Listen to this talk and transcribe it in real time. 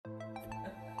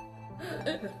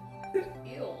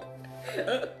Ew.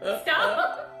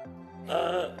 Stop.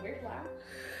 Weird laugh.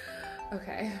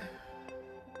 Okay.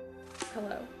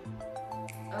 Hello.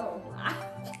 Oh. I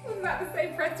was about to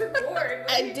say press record.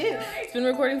 I did. It's been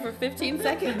recording for 15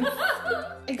 seconds.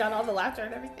 I got all the laughter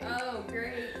and everything. Oh,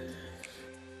 great.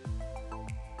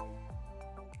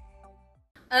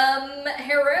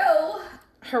 Hello.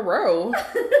 Hello.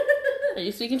 Are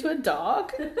you speaking to a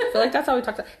dog? I feel like that's how we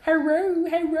talk to. Hello,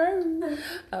 hello.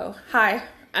 Oh, hi.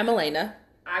 I'm Elena.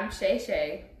 I'm Shay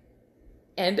Shay.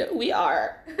 And we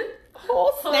are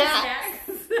Whole Snacks.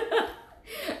 Snacks.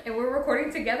 And we're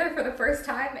recording together for the first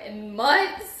time in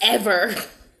months. Ever.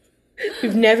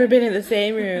 We've never been in the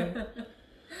same room.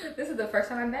 This is the first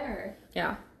time I've met her.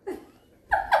 Yeah.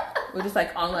 We're just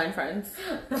like online friends.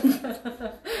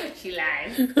 She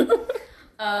lies.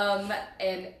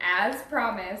 And as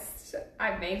promised,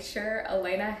 I made sure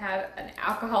Elena had an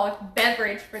alcoholic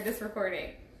beverage for this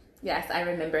recording. Yes, I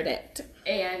remembered it.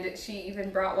 And she even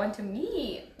brought one to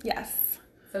me. Yes.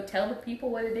 So tell the people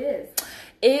what it is.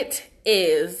 It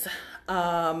is,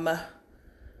 I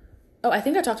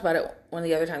think I talked about it one of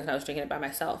the other times when I was drinking it by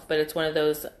myself, but it's one of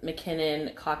those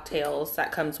McKinnon cocktails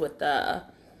that comes with the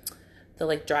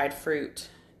like dried fruit,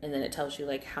 and then it tells you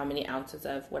like how many ounces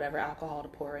of whatever alcohol to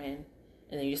pour in,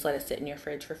 and then you just let it sit in your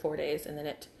fridge for 4 days, and then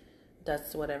it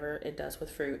does whatever it does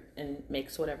with fruit and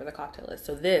makes whatever the cocktail is.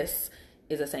 So this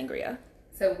is a sangria.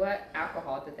 So what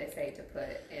alcohol did they say to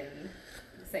put in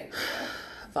the sangria?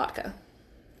 Vodka.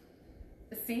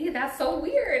 See, that's so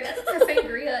weird. The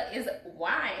sangria is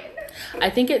wine. I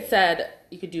think it said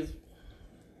you could do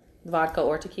vodka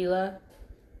or tequila.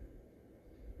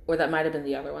 Or that might have been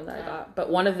the other one that I got. But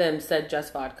one of them said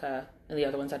just vodka, and the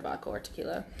other one said vodka or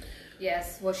tequila.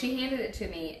 Yes. Well, she handed it to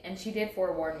me, and she did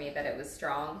forewarn me that it was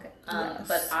strong. Yes.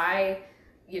 But I,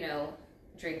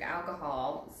 drink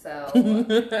alcohol, so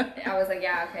I was like,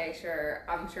 yeah, okay, sure.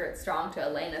 I'm sure it's strong to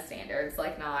Elena's standards,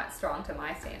 like not strong to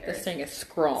my standards. This thing is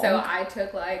strong. So I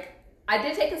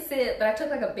did take a sip, but I took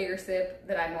like a bigger sip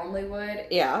than I normally would.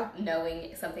 Yeah.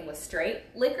 Knowing something was straight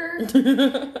liquor.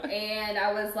 And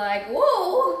I was like,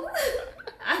 whoa,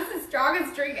 that's the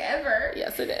strongest drink ever.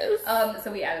 Yes, it is.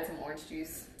 So we added some orange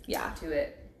juice to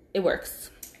it. It works.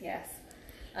 Yes.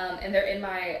 And they're in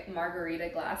my margarita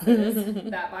glasses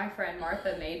that my friend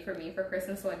Martha made for me for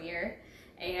Christmas one year.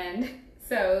 And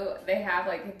so they have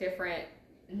like different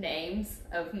names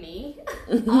of me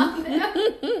on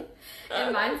them.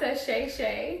 And mine says Shay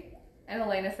Shay, and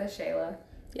Elena says Shayla.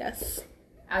 Yes.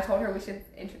 I told her we should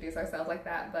introduce ourselves like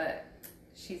that, but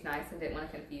she's nice and didn't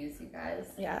want to confuse you guys.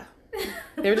 Yeah.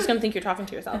 They were just going to think you're talking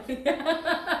to yourself.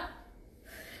 Yeah.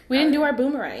 We didn't do our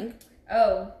boomerang.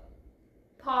 Oh.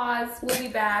 Pause. We'll be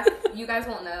back. You guys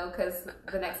won't know because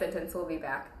the next sentence will be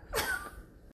back.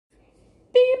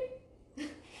 Beep.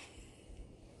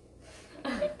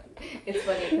 It's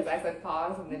funny because I said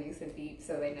pause and then you said beep,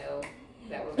 so they know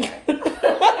that we're back.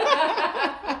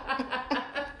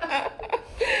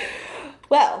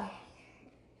 Well,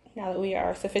 now that we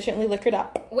are sufficiently liquored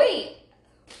up. Wait.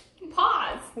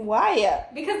 Pause. Why?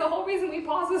 Because the whole reason we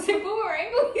paused was in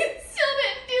boomerang, but we still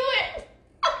didn't do it.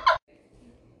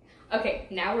 Okay,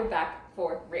 now we're back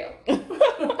for real.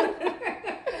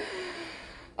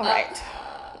 All right.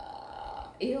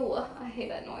 Ew, I hate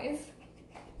that noise.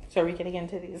 So are we getting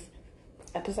into these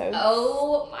episodes?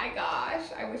 Oh my gosh,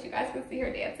 I wish you guys could see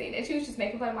her dancing. And she was just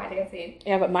making fun of my dancing.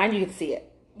 Yeah, but mine, you could see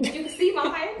it. You could see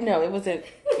mine? No, it wasn't.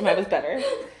 Mine was better.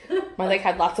 Mine like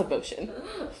had lots of motion.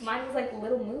 Mine was like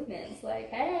little movements, like,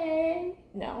 hey.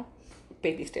 No.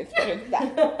 Baby stands better than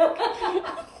that.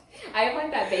 I am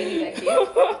like that baby that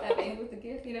gift. That baby with the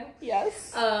gift,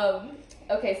 Yes.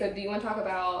 Okay, so do you want to talk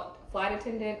about flight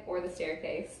attendant or the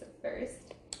staircase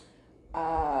first?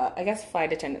 I guess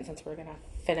flight attendant, since we're gonna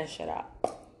finish it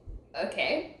up.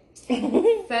 Okay.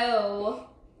 So,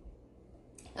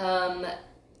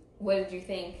 what did you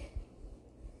think?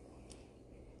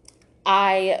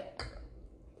 I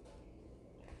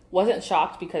wasn't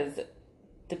shocked because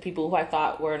the people who I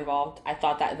thought were involved, I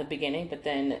thought that in the beginning, but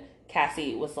then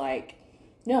Cassie was like,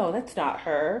 no, that's not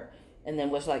her, and then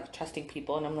was like trusting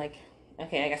people, and I'm like,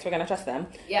 okay, I guess we're gonna trust them.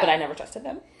 Yeah. But I never trusted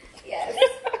them. Yes.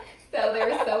 So there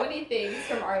were so many things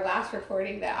from our last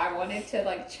recording that I wanted to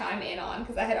like chime in on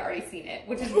because I had already seen it,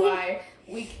 which is why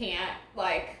we can't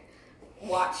like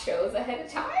watch shows ahead of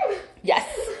time. Yes,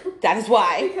 that is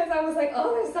why. Because I was like,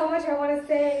 oh, there's so much I want to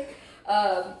say.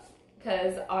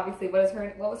 Because obviously, what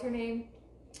was her name?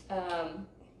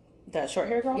 The short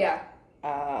hair girl? Yeah.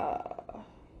 I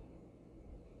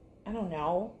don't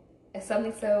know. It's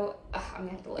something so... I'm going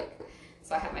to have to look.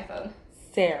 So I have my phone.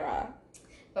 Sarah.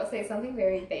 I'll say something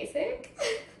very basic.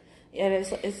 It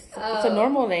is. It's a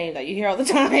normal name that you hear all the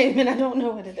time, and I don't know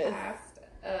what it is. Cast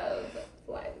of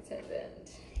flight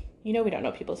attendant. You know we don't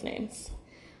know people's names.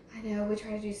 I know, we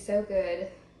try to do so good.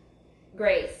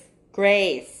 Grace.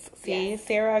 See? Yes.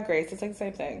 Sarah, Grace. It's like the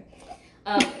same thing.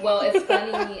 Well, it's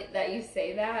funny that you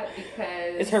say that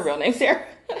because... Is her real name Sarah?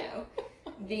 No.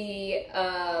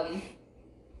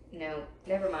 No,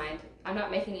 never mind. I'm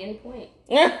not making any point.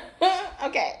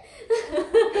 Okay.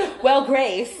 Well,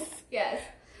 Grace. Yes.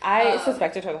 I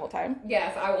suspected her the whole time.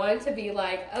 Yes, I wanted to be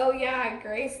like, oh yeah,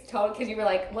 Grace told... Because you were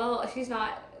like, well, she's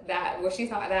not that. Well,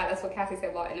 she's not that. That's what Cassie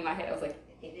said. Well, and in my head, I was like...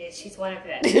 She's one of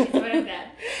them. She's one of them.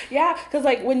 Yeah, because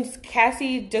like when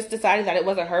Cassie just decided that it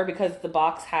wasn't her because the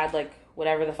box had like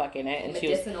whatever the fuck in it, and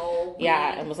medicinal. She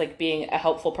was and was like being a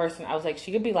helpful person. I was like,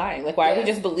 she could be lying. Like, why are we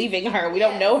just believing her? We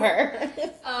don't know her.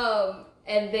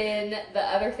 And then the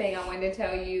other thing I wanted to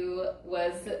tell you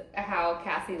was how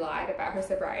Cassie lied about her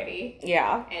sobriety.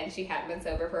 Yeah, and she hadn't been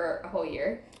sober for a whole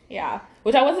year. Yeah,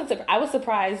 which I wasn't. I was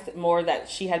surprised more that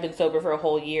she had been sober for a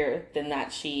whole year than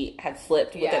that she had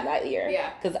slipped within that year.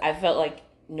 Yeah, because I felt like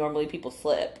normally people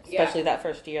slip, especially that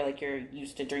first year. Like you're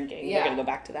used to drinking, you're gonna go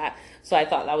back to that. So I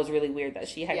thought that was really weird that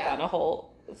she had gone a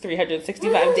whole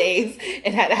 365 days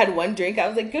and had one drink. I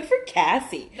was like, good for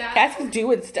Cassie. Cassie's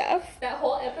doing stuff. That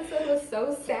whole episode was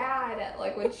so sad.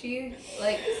 Like when she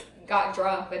got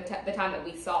drunk the time that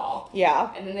we saw.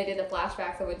 Yeah. And then they did the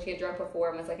flashbacks of when she had drunk before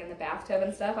and was like in the bathtub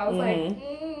and stuff. I was like,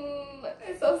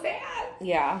 it's so sad.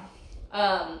 Yeah.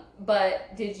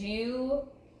 But did you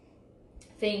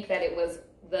think that it was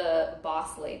the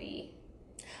boss lady?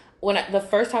 The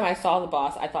first time I saw the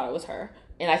boss, I thought it was her.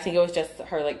 And I think it was just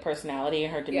her like personality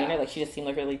and her demeanor. Like she just seemed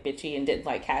like really bitchy and didn't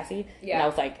like Cassie. Yeah. And I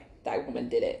was like, that woman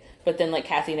did it. But then like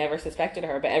Cassie never suspected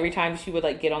her. But every time she would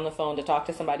like get on the phone to talk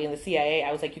to somebody in the CIA,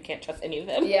 I was like, you can't trust any of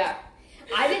them. Yeah.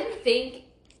 I didn't think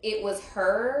it was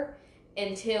her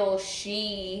until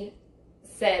she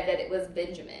said that it was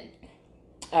Benjamin.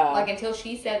 Like until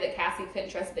she said that Cassie couldn't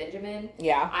trust Benjamin.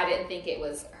 Yeah. I didn't think it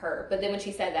was her. But then when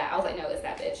she said that, I was like, no, it's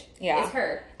that bitch. Yeah. It's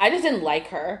her. I just didn't like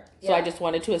her. So I just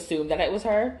wanted to assume that it was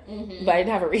her. Mm-hmm. But I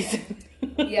didn't have a reason.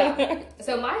 Yeah.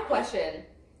 So my question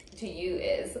to you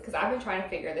is, because I've been trying to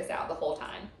figure this out the whole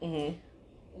time. Mm-hmm.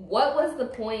 What was the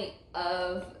point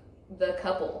of the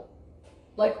couple?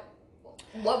 Like,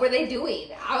 what were they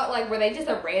doing? Were they just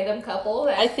a random couple?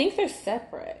 I think they're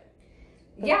separate.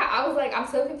 Yeah, I was like, I'm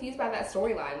so confused by that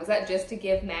storyline. Was that just to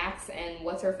give Max and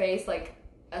what's-her-face, like,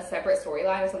 a separate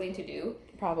storyline or something to do?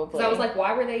 Probably. Because I was like,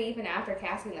 why were they even after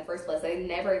Cassie in the first place? They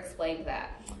never explained that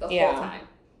the whole time.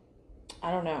 I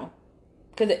don't know.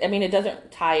 Because, I mean, it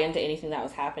doesn't tie into anything that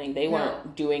was happening. They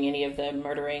weren't doing any of the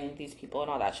murdering these people and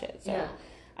all that shit. So,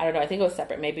 I don't know. I think it was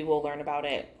separate. Maybe we'll learn about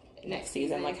it next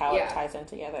season, like how it ties in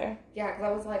together. Yeah, because I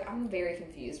was like, I'm very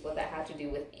confused what that had to do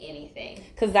with anything.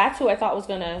 Because that's who I thought was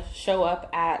going to show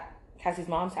up at Cassie's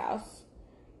mom's house.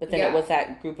 But then it was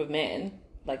that group of men,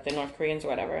 like the North Koreans or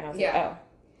whatever. And I was like, oh.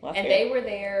 Well, and they were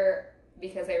there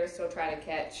because they were still trying to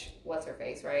catch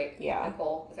what's-her-face, right? Yeah.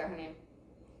 Nicole, is that her name?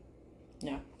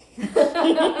 No.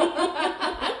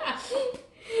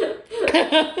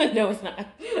 No, it's not.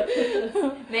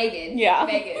 Megan. Yeah.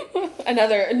 Megan.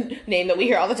 Another name that we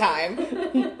hear all the time.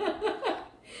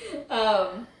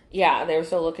 Yeah, they were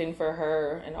still looking for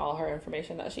her and all her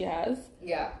information that she has.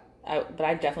 Yeah. But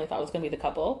I definitely thought it was going to be the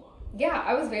couple. Yeah,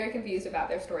 I was very confused about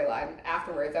their storyline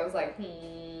afterwards. I was like,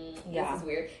 this is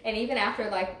weird. And even after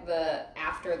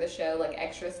after the show, like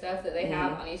extra stuff that they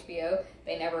have on HBO,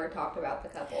 they never talked about the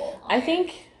couple. I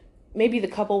think maybe the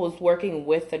couple was working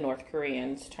with the North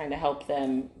Koreans, trying to help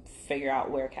them figure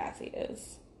out where Cassie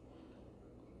is.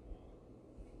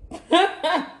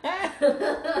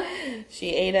 She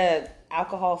ate a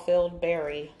alcohol-filled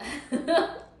berry.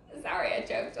 Sorry, I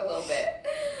joked a little bit.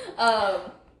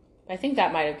 I think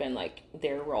that might have been like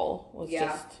their role, was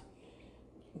just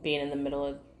being in the middle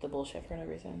of the bullshit for no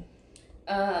reason.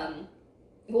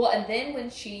 Well, and then when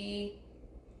she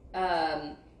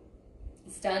stun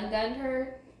gunned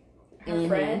her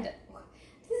friend,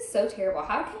 this is so terrible.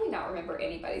 How can we not remember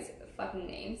anybody's fucking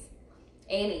names?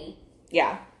 Annie.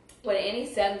 Yeah. When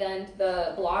Annie stun gunned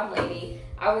the blonde lady,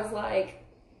 I was like,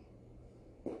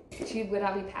 she would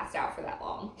not be passed out for that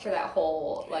long, for that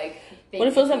whole thing. What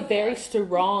if it was a very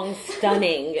strong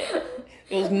stunning?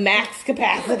 It was max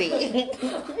capacity.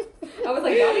 I was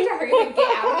like, y'all need to hurry up and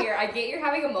get out of here. I get you're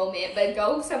having a moment, but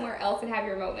go somewhere else and have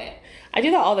your moment. I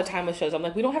do that all the time with shows. I'm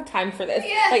like, we don't have time for this.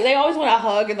 Yeah. Like, they always want to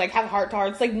hug and, like, have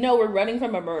heart-to-hearts. Like, no, we're running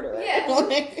from a murderer. Yeah.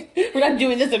 Like, we're not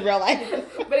doing this in real life.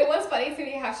 But it was funny to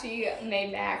me how she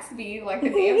made Max be, like, the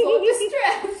damsel of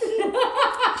distress.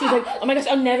 She's like, oh my gosh,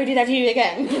 I'll never do that to you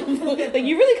again. Like,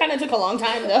 you really kind of took a long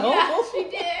time, though. Yeah, she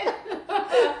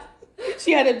did.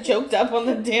 She had him choked up on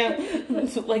the damn,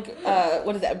 like,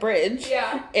 what is that, bridge?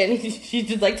 Yeah. And she's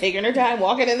just, like, taking her time,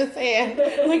 walking in the sand.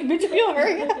 I'm like, bitch, if you'll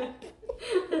hurry up.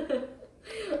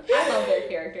 I love their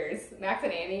characters. Max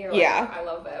and Annie are like, Yeah. I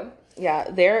love them. Yeah,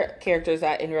 they're characters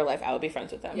that in real life I would be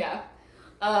friends with them. Yeah.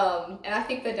 And I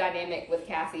think the dynamic with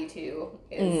Cassie, too,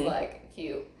 is, like,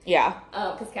 cute. Yeah.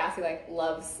 Because Cassie, like,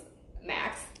 loves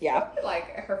Max. Yeah. Like,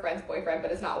 her friend's boyfriend,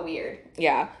 but it's not weird.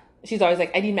 Yeah. She's always like,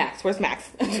 I need Max. Where's Max?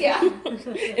 Yeah.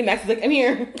 And Max is like, I'm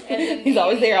here. And then He's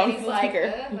always there on the he's like,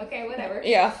 speaker. Okay, whatever.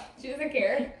 Yeah. She doesn't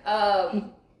care.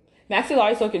 Max is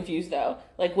always so confused, though.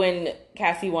 Like, when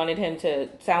Cassie wanted him to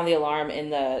sound the alarm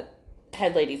in the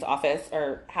head lady's office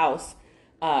or house,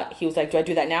 he was like, do I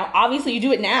do that now? Obviously, you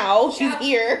do it now. She's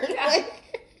here. Yeah.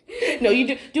 Like, no,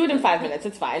 you do it in 5 minutes.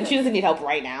 It's fine. She doesn't need help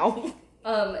right now.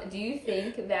 Do you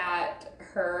think that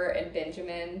her and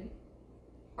Benjamin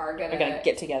are gonna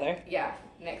get together. Yeah,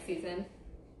 next season.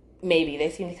 Maybe. They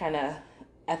seemed kind of,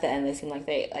 at the end, they seemed like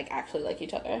they, like, actually like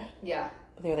each other. Yeah.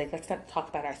 They were like, let's not talk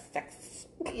about our sex.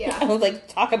 Yeah. I was like,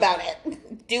 talk about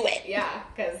it. Do it. Yeah,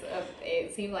 because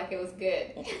it seemed like it was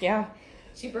good. Yeah.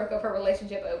 She broke up her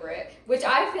relationship over it, which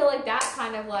I feel like that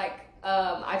kind of like,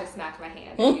 I just smacked my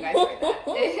hand when you guys heard that.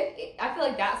 I feel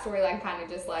like that storyline kind of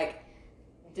just like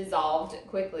dissolved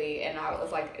quickly, and I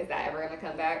was like, is that ever going to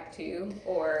come back too?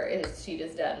 Or is she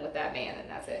just done with that man and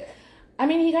that's it? I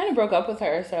mean, he kind of broke up with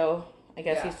her, so I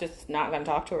guess Yeah. he's just not going to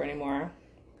talk to her anymore.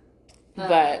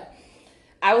 But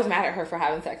I was mad at her for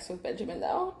having sex with Benjamin,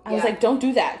 though. I was like, don't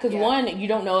do that. Because, one, you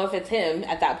don't know if it's him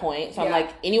at that point. So I'm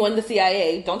like, anyone in the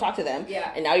CIA, don't talk to them.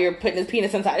 Yeah. And now you're putting his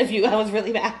penis inside of you. I was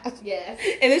really mad. Yes.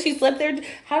 And then she slept there.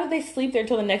 How did they sleep there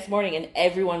till the next morning and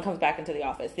everyone comes back into the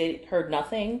office? They heard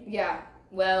nothing? Yeah.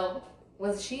 Well,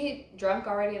 was she drunk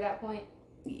already at that point?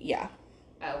 Yeah.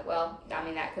 Oh, well, I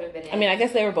mean, that could have been it. I mean, I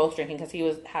guess they were both drinking because he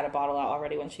had a bottle out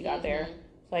already when she got there.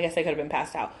 So I guess they could have been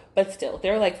passed out. But still,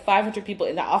 there were like 500 people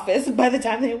in the office by the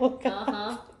time they woke up.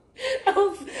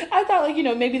 I thought, like,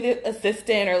 maybe the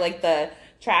assistant or like the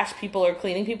trash people or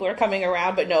cleaning people are coming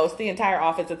around. But no, it's the entire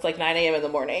office. It's like 9 a.m. in the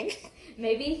morning.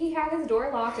 Maybe he had his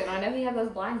door locked, and I know he had those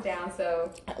blinds down,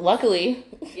 so... Luckily.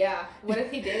 Yeah. What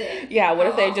if he didn't? Yeah, what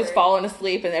if they had just fallen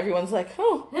asleep and everyone's like,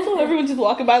 oh, everyone's just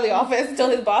walking by the office until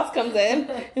his boss comes in.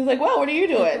 He's like, well, what are you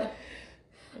doing?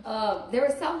 There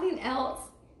was something else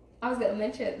I was going to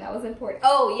mention that was important.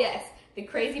 Oh, yes. The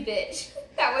crazy bitch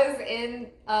that was in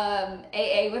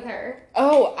AA with her.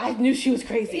 Oh, I knew she was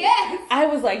crazy. Yes. I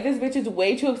was like, this bitch is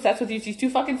way too obsessed with you. She's too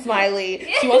fucking smiley.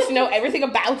 Yes. She wants to know everything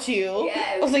about you.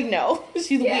 Yes. I was like, no,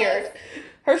 she's weird.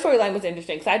 Her storyline was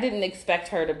interesting because I didn't expect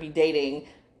her to be dating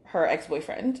her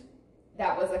ex-boyfriend.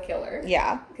 That was a killer.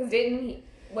 Yeah. Because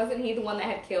wasn't he the one that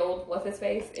had killed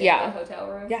what's-his-face in the hotel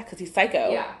room? Yeah, because he's psycho.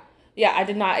 Yeah. Yeah, I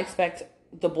did not expect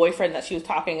the boyfriend that she was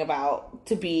talking about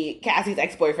to be Cassie's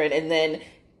ex-boyfriend, and then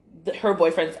her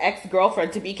boyfriend's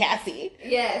ex-girlfriend to be Cassie.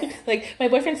 Yes. Like, my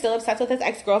boyfriend's still obsessed with his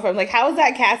ex-girlfriend. I'm like, how is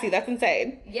that Cassie? That's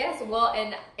insane. Yes, well,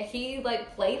 and he,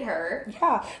 like, played her.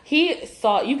 Yeah.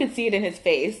 You could see it in his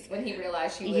face. When he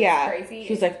realized she was crazy.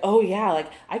 He was like, oh, yeah, like,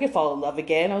 I could fall in love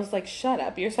again. I was like, shut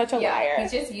up. You're such a liar.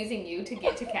 He's just using you to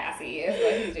get to Cassie is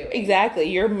what he's doing. Exactly.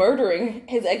 You're murdering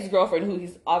his ex-girlfriend, who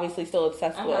he's obviously still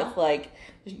obsessed with. Like,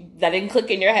 that didn't click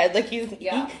in your head. Like,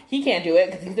 he can't do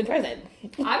it because he's in prison.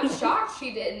 I'm shocked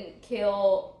she didn't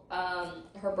kill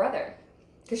her brother.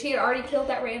 Because she had already killed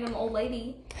that random old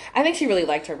lady. I think she really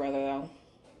liked her brother, though.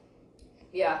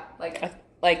 Yeah, like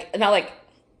not like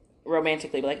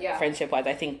romantically, but like friendship-wise.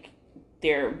 I think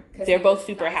they're both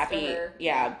super happy.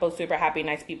 Yeah, both super happy,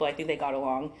 nice people. I think they got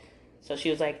along. So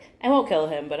she was like, I won't kill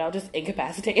him, but I'll just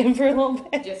incapacitate him for a little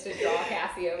bit. Just to draw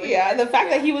Cassie over. Yeah, the fact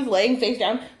that he was laying face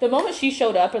down. The moment she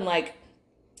showed up and, like,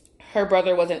 her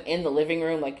brother wasn't in the living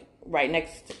room, like, right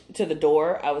next to the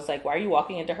door, I was like, why are you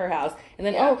walking into her house? And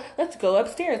then, let's go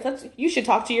upstairs. You should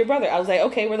talk to your brother. I was like,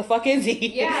 okay, where the fuck is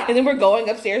he? Yeah. And then we're going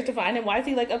upstairs to find him. Why is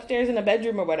he, like, upstairs in a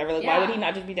bedroom or whatever? Like, why would he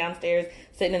not just be downstairs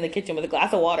sitting in the kitchen with a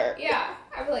glass of water? Yeah.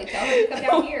 I was like, tell her to come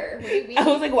down here. What do you mean? I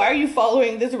was like, why are you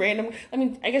following this random... I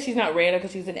mean, I guess she's not random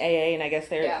because she's in AA and I guess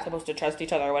they're supposed to trust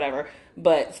each other or whatever.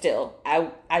 But still,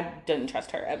 I didn't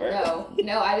trust her ever.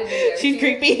 No, I didn't either. She's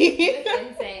creepy. She was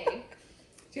insane.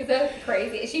 She She's a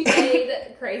crazy. She played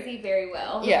crazy very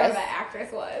well. Yes. Whoever that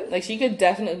actress was. Like, she could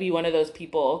definitely be one of those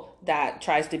people that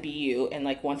tries to be you and,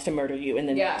 like, wants to murder you and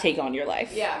then take on your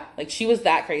life. Yeah. Like, she was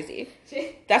that crazy.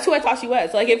 That's who I thought she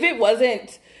was. Like, if it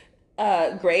wasn't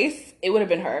Grace, it would have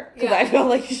been her. Because I feel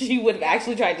like she would have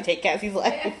actually tried to take Cassie's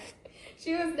life. Yeah.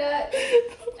 She was nuts.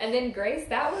 And then Grace,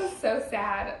 that was so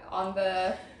sad on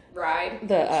the ride.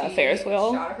 The Ferris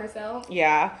wheel. Shot herself.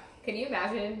 Yeah. Can you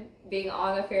imagine being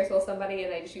on a Ferris wheel with somebody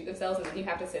and they shoot themselves and then you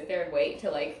have to sit there and wait to,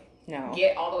 like,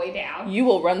 get all the way down? You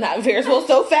will run that Ferris wheel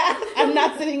so fast. I'm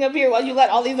not sitting up here while you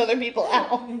let all these other people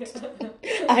out.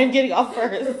 I'm getting off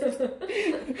first.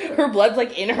 Her blood's,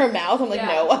 like, in her mouth. I'm like,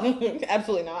 no,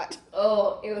 absolutely not.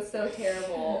 Oh, it was so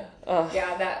terrible. Ugh.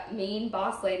 Yeah, that mean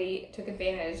boss lady took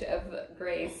advantage of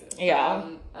Grace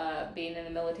from being in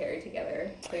the military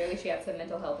together. Clearly she had some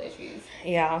mental health issues.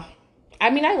 Yeah. I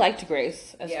mean, I liked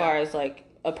Grace as far as, like,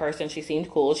 a person. She seemed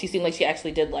cool. She seemed like she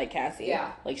actually did like Cassie.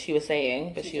 Yeah. Like she was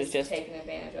saying, but she was just taken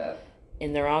advantage of.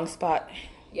 In the wrong spot.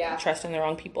 Yeah. Trusting the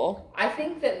wrong people. I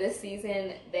think that this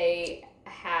season they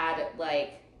had,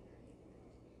 like,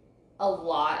 a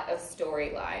lot of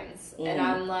storylines. And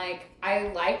I'm like, I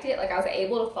liked it. Like, I was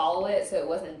able to follow it, so it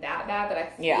wasn't that bad, but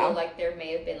I feel like there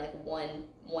may have been, like,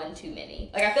 one too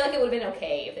many. Like, I feel like it would have been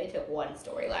okay if they took one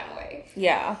storyline away.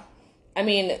 Yeah. I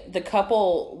mean, the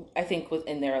couple, I think, was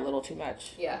in there a little too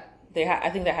much. Yeah. I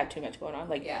think they had too much going on.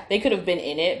 Like, they could have been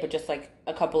in it, but just, like,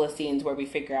 a couple of scenes where we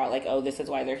figure out, like, oh, this is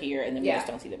why they're here, and then we just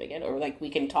don't see them again. Or, like, we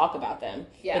can talk about them,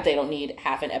 but they don't need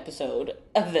half an episode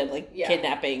of them, like,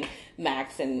 kidnapping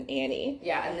Max and Annie.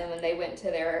 Yeah, and then when they went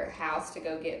to their house to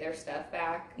go get their stuff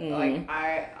back, like,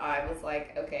 I was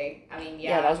like, okay, I mean,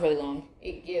 yeah, that was really long.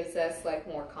 It gives us, like,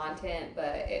 more content,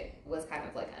 but it was kind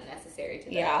of, like, unnecessary to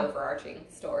the overarching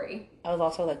story. I was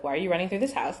also like, why are you running through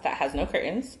this house that has no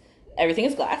curtains? Everything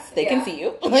is glass. They can see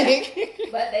you. Like,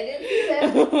 but they didn't see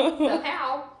them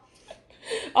somehow.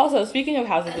 Also, speaking of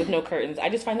houses with no curtains, I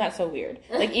just find that so weird.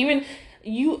 Like, even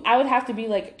I would have to be,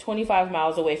 like, 25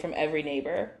 miles away from every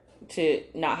neighbor to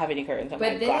not have any curtains on my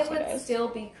glass windows. But then it would still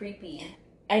be creepy.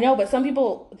 I know, but some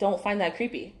people don't find that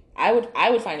creepy. I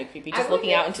would find it creepy just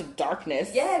looking out into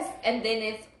darkness. Yes, and then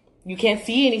if you can't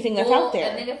see anything that's out there.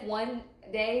 And then if one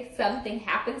day something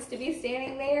happens to be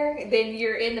standing there, then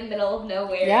you're in the middle of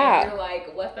nowhere. Yeah. And you're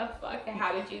like, what the fuck?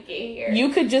 How did you get here? You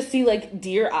could just see, like,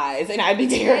 deer eyes, and I'd be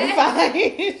terrified.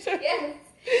 Yes.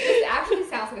 This actually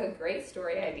sounds like a great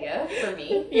story idea for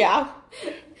me. Yeah.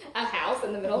 A house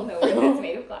in the middle of nowhere that's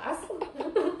made of glass.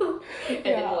 And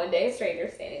then one day a stranger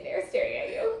standing there staring at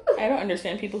you. I don't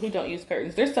understand people who don't use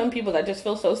curtains. There's some people that just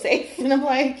feel so safe. And I'm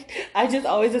like, I just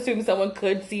always assume someone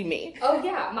could see me. Oh,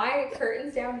 yeah. My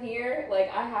curtains down here,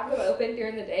 like, I have them open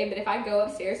during the day. But if I go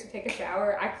upstairs to take a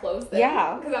shower, I close them.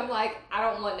 Yeah. Because I'm like, I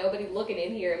don't want nobody looking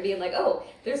in here and being like, oh,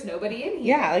 there's nobody in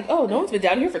here. Yeah. Like, oh, no one's been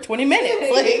down here for 20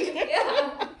 minutes. Like,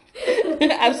 yeah.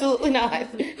 Absolutely not.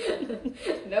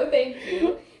 No, thank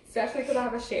you. Especially because I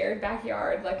have a shared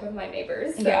backyard, like, with my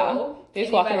neighbors. So they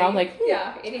just walking around like,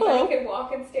 anybody can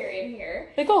walk and stare in here.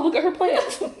 Like, oh, look at her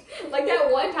plants. Like, that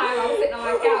one time I was sitting on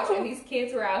my couch and these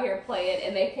kids were out here playing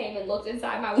and they came and looked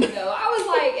inside my window. I was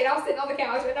like, and I was sitting on the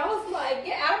couch and I was like,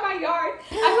 get out of my yard.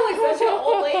 I feel like such an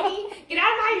old lady. Get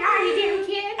out of my yard, you damn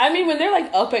kids. I mean, when they're, like,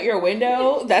 up at your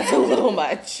window, that's a little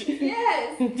much.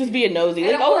 Yes. Just being nosy.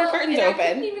 Like, oh, her curtain's open. I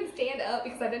couldn't even stand up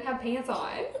because I didn't have pants on.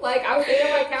 Like, I was sitting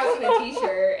on my couch in a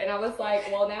t-shirt and I was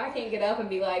like, well, now I can't get up and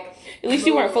be like... At least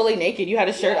you weren't fully naked. You had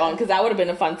a shirt on, because that would have been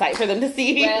a fun sight for them to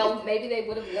see. Well, maybe they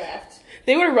would have left.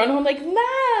 They would have run home like, Mom!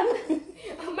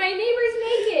 My neighbor's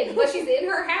naked. Well, she's in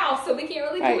her house, so we can't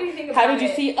really do anything about it. How did you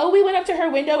see? Oh, we went up to her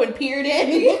window and peered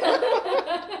in.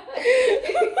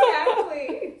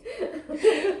 Exactly.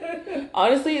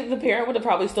 Honestly, the parent would have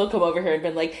probably still come over here and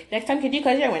been like, next time, could you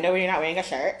close your window when you're not wearing a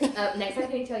shirt? Next time,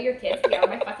 can you tell your kids to get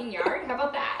out of my fucking yard? How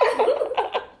about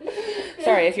that?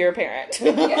 Sorry if you're a parent.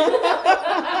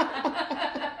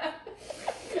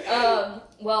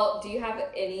 Well, do you have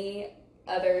any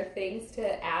other things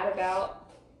to add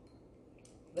about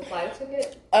the flight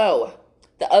ticket? Oh,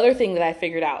 the other thing that I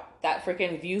figured out, that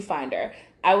freaking viewfinder.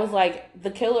 I was like, the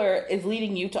killer is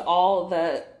leading you to all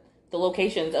the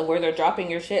locations of where they're dropping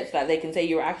your shit so that they can say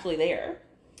you were actually there.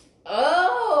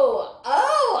 Oh,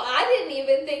 I didn't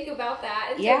even think about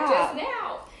that until just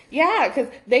now. Yeah, because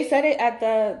they said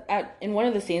it in one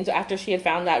of the scenes after she had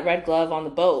found that red glove on the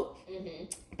boat. Mm-hmm.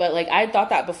 But, like, I had thought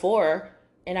that before,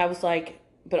 and I was like,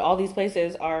 But all these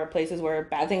places are places where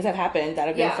bad things have happened that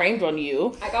have been framed on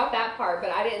you. I got that part, but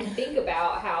I didn't think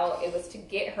about how it was to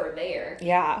get her there.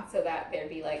 Yeah. So that there'd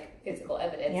be, like, physical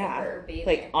evidence of her being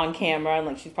like, there. on camera, and,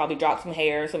 like, she's probably dropped some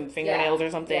hair, some fingernails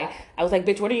or something. Yeah. I was like,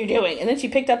 bitch, what are you doing? And then she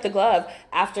picked up the glove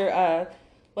after,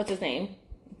 what's his name?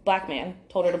 Black man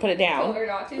told her to put it down. Told her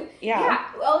not to? Yeah. Yeah.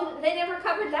 Well, they never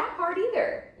covered that part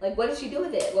either. Like, what did she do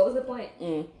with it? What was the point?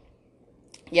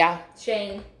 Yeah.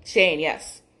 Shane,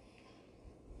 yes.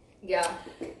 Yeah.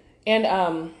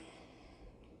 And,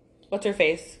 what's her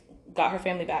face? Got her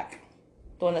family back.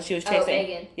 The one that she was chasing. Oh,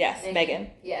 Megan. Yes,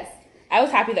 Megan. Yes. I was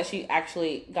happy that she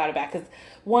actually got it back because,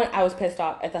 one, I was pissed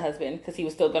off at the husband because he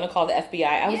was still going to call the FBI.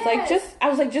 I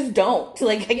was like, just don't.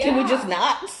 Like, can we just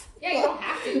not? Yeah, you don't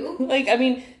have to. Like, I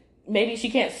mean, maybe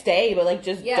she can't stay, but, like,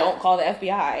 just don't call the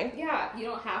FBI. Yeah, you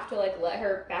don't have to, like, let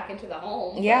her back into the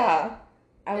home. Yeah.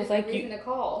 I was like, reason to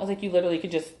call. I was like, you literally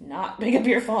could just not pick up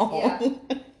your phone.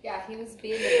 Yeah. Yeah, he was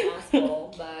being an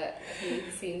asshole, but he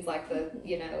seems like the,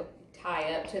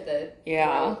 tie up to the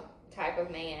type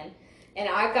of man. And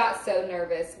I got so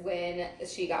nervous when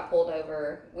she got pulled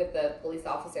over with the police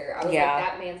officer. I was like,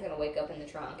 that man's going to wake up in the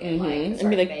trunk and, and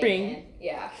be like, bring.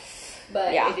 Yeah.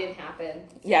 But it didn't happen.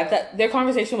 So. Yeah, their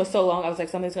conversation was so long. I was like,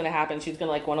 something's going to happen. She's going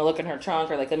to, like, want to look in her trunk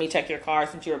or, like, let me check your car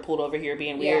since you were pulled over here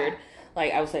being weird.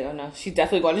 Like, I was like, oh, no, she's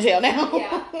definitely going to jail now.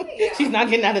 Yeah. She's not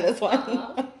getting out of this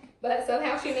one. But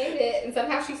somehow she made it, and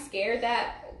somehow she scared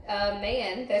that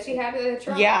man that she had in the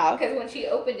trunk. Yeah. Because when she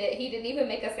opened it, he didn't even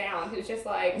make a sound. He was just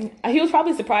like... He was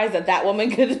probably surprised that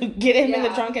woman could get him in the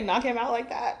trunk and knock him out like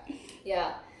that.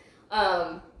 Yeah.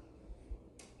 I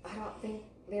don't think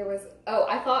there was... Oh,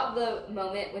 I thought the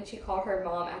moment when she called her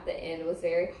mom at the end was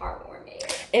very heartwarming.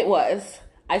 It was.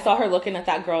 I saw her looking at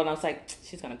that girl, and I was like,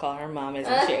 she's going to call her mom,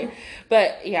 isn't she?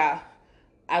 But, yeah.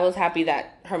 I was happy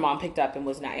that her mom picked up and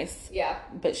was nice. Yeah.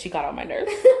 But she got on my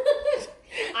nerves.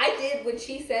 I did when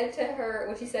she said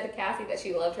to Cassie that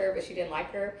she loved her, but she didn't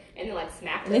like her, and then, like,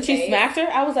 smacked her And then face. she smacked her?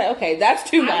 I was like, okay, that's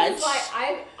too much.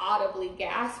 I audibly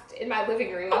gasped in my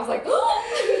living room. I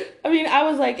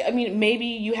was like, maybe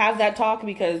you have that talk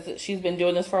because she's been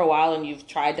doing this for a while and you've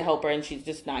tried to help her and she's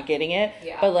just not getting it.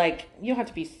 Yeah. But, like, you don't have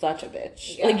to be such a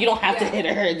bitch. Yeah. Like, you don't have to hit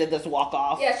her and then just walk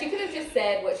off. Yeah, she could have just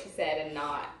said what she said and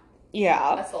not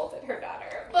assaulted her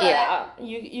daughter. But yeah,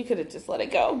 you could have just let it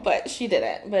go, but she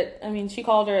didn't. But, I mean, she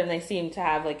called her and they seemed to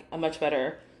have, like, a much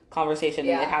better conversation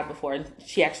than they had before, and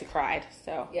she actually cried,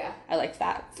 so I liked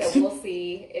that. So we'll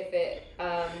see if it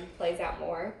plays out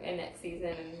more in next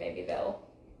season, and maybe they'll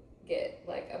get,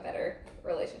 like, a better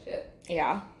relationship.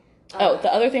 Yeah.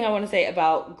 The other thing I want to say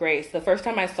about Grace, the first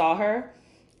time I saw her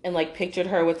and, like, pictured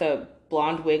her with a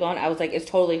blonde wig on, I was like, it's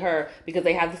totally her, because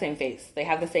they have the same face. They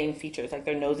have the same features. Like,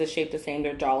 their nose is shaped the same,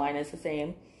 their jawline is the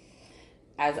same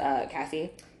as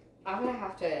Cassie. I'm going to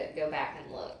have to go back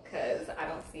and look, because I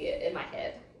don't see it in my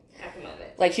head at the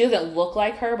moment. Like, she doesn't look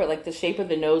like her, but, like, the shape of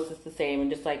the nose is the same, and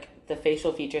just, like, the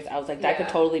facial features, I was like, that could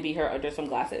totally be her under some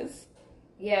glasses.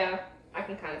 Yeah, I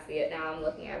can kind of see it now. I'm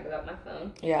looking at it on my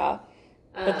phone. Yeah.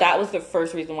 But that was the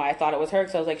first reason why I thought it was her,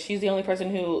 because I was like, she's the only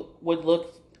person who would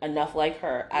look enough like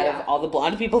her out of all the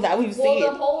blonde people that we've seen.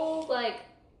 Well, the whole, like,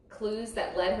 clues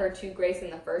that led her to Grace in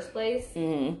the first place,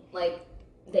 like,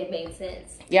 they made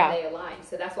sense. Yeah. They aligned.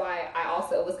 So that's why I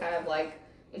also was kind of like,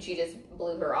 when she just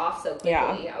blew her off so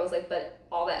quickly, I was like, but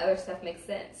all that other stuff makes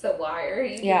sense. So why are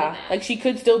you doing that? Like, she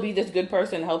could still be this good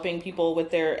person helping people with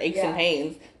their aches and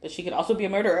pains, but she could also be a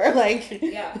murderer. Like,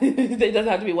 it doesn't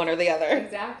have to be one or the other.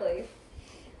 Exactly.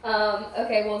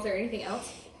 Okay, well, is there anything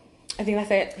else? I think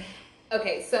that's it.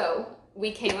 Okay, so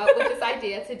we came up with this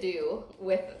idea to do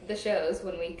with the shows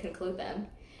when we conclude them,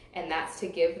 and that's to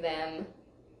give them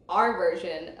our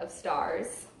version of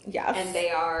stars. Yes. And they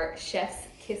are Chef's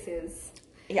Kisses.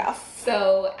 Yes.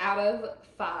 So out of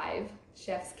 5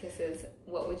 Chef's Kisses,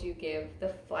 what would you give the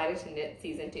Flight Attendant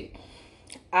Season 2?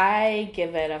 I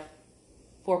give it a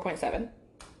 4.7.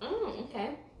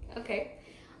 Okay.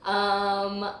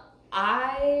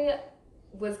 I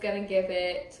was gonna give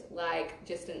it, like,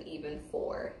 just an even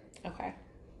 4. Okay.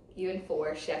 Even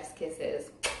 4 Chef's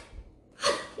Kisses.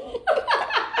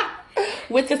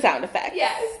 With the sound effects.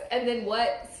 Yes. And then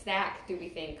what snack do we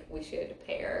think we should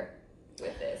pair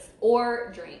with this?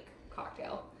 Or drink?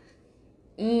 Cocktail?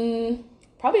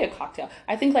 Probably a cocktail.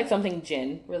 I think, like, something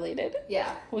gin related.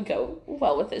 Yeah. Would go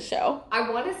well with this show. I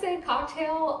want to say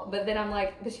cocktail, but then I'm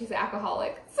like, but she's an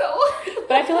alcoholic, so.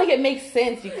 But I feel like it makes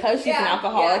sense because she's an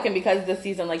alcoholic and because this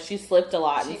season, like, she slipped a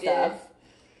lot and stuff.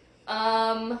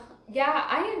 Yeah,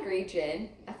 I agree, gin.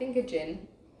 I think a gin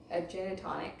and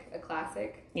tonic, a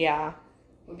classic. Yeah.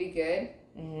 Would be good.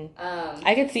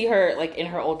 I could see her, like, in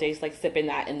her old days, like, sipping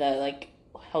that in the, like,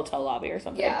 hotel lobby or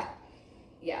something.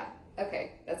 Yeah.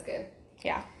 Okay, that's good.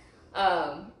 Yeah.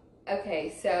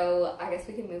 Okay, so I guess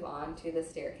we can move on to the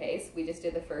staircase. We just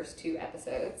did the first 2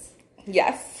 episodes.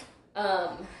 Yes.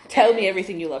 Tell me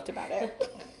everything you loved about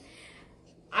it.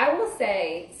 I will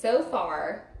say, so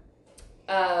far,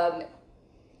 I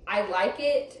like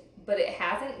it, but it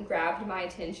hasn't grabbed my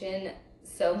attention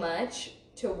so much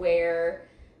to where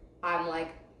I'm like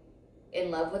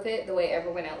in love with it the way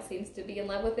everyone else seems to be in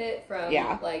love with it from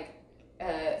like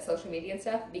social media and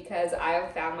stuff, because I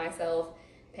have found myself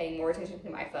paying more attention to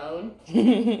my phone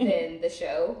than the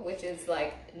show, which is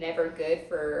like never good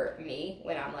for me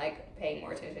when I'm like paying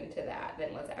more attention to that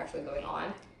than what's actually going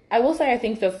on. I will say I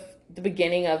think the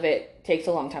beginning of it takes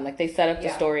a long time. Like they set up the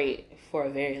story for a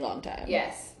very long time.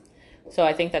 Yes. So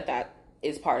I think that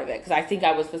is part of it, because I think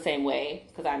I was the same way,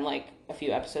 because I'm like a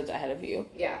few episodes ahead of you.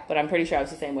 Yeah. But I'm pretty sure I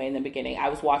was the same way in the beginning. I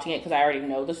was watching it because I already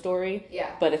know the story.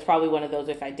 Yeah. But it's probably one of those,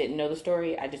 if I didn't know the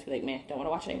story, I'd just be like, man, don't want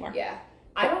to watch it anymore. Yeah.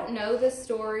 I don't know the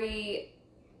story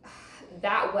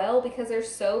that well because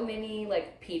there's so many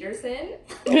like Peterson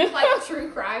like true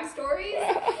crime stories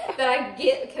that I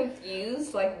get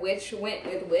confused like which went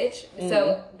with which.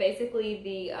 So basically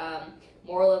the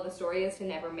moral of the story is to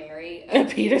never marry a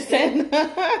Peterson.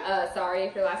 Sorry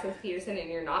if your last name's Peterson and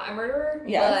you're not a murderer.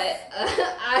 Yes.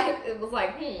 But it was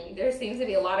like, there seems to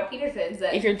be a lot of Petersons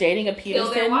that if you're dating a Peterson,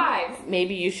 kill their wives.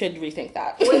 Maybe you should rethink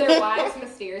that. Or their wives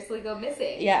mysteriously go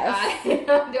missing. Yes.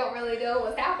 I don't really know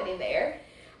what's happening there.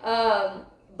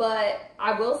 But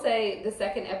I will say the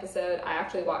second episode, I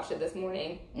actually watched it this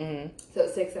morning. Mm-hmm. So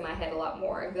it sticks in my head a lot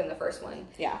more than the first one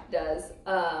does.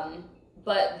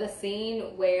 But the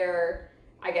scene where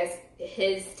I guess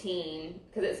his team,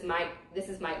 because it's Mike, this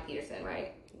is Mike Peterson,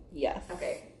 right? Yes.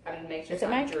 Okay. I'm going to make sure it's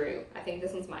not Mike? Drew. I think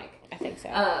this one's Mike. I think so.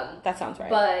 That sounds right.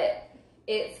 But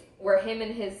it's where him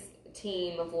and his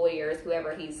team of lawyers,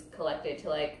 whoever he's collected to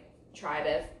like try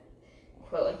to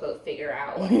quote unquote figure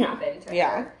out what happened to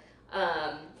her.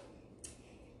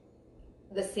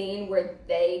 The scene where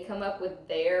they come up with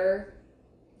their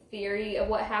theory of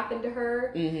what happened to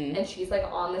her, and she's like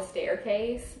on the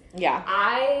staircase. Yeah.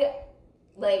 I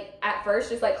like at first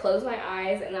just like closed my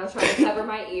eyes and I was trying to cover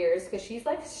my ears because she's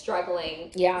like struggling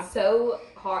so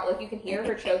hard. Like you can hear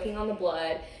her choking on the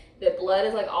blood. The blood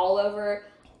is like all over.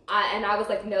 And I was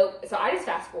like, nope. So I just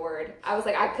fast forward. I was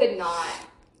like, I couldn't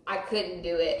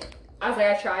do it. I was like,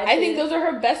 I tried to. I think those are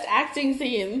her best acting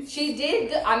scenes. She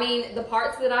did. I mean, the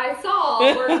parts that I saw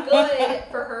were good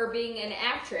for her being an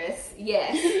actress,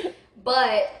 yes.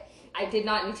 But I did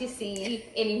not need to see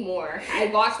anymore. I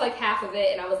watched like half of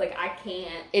it and I was like, I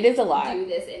can't. It is a lot. Do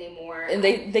this anymore. And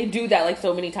they do that like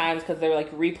so many times because they're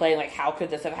like replaying like, how could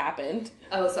this have happened?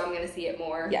 Oh, so I'm going to see it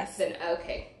more? Yes. Then,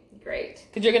 okay. Great.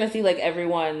 Because you're going to see like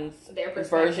everyone's their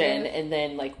version and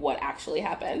then like what actually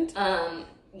happened.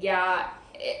 Yeah.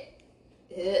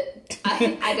 I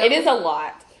don't, it is a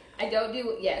lot. I don't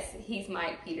do, yes, he's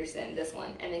Mike Peterson, this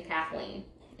one, and then Kathleen.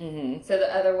 Mm-hmm. So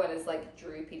the other one is like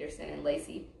Drew Peterson and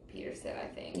Lacey Peterson, I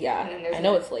think. Yeah, and then I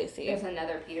know it's Lacey. There's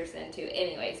another Peterson too.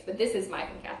 Anyways, but this is Mike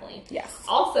and Kathleen. Yes.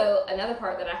 Also, another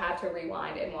part that I had to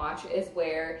rewind and watch is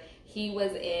where he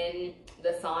was in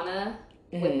the sauna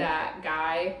with that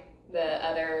guy, the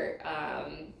other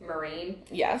Marine.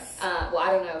 Yes. Well,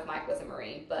 I don't know if Mike was a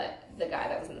Marine, but the guy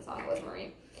that was in the sauna was a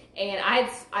Marine. And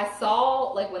I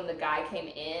saw, like, when the guy came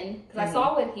in, because I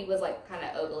saw when he was, like, kind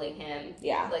of ogling him.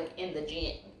 Yeah. Like, in the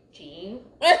gene.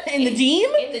 In the gene?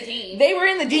 In the gene. They were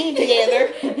in the gene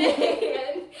together.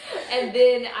 and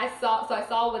then I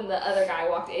saw when the other guy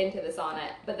walked into the sauna,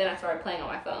 but then I started playing on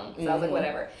my phone. So I was like,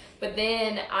 whatever. But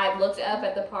then I looked up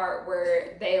at the part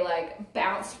where they, like,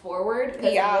 bounced forward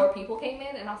because more people came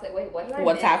in. And I was like, wait, what did I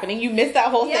What's miss? happening? You missed that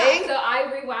whole thing? So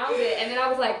I rewound it. And then I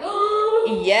was like,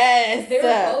 oh. Yes. They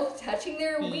were both touching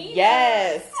their wiener.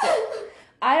 Yes.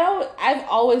 I've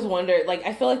always wondered, like,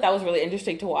 I feel like that was really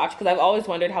interesting to watch because I've always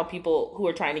wondered how people who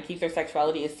are trying to keep their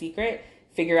sexuality a secret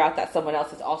figure out that someone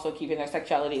else is also keeping their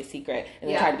sexuality a secret and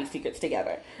they're trying to be secrets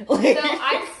together. So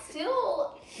I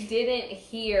still didn't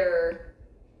hear,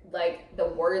 like, the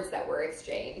words that were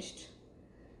exchanged.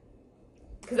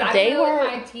 Because I don't know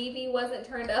if my TV wasn't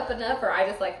turned up enough or I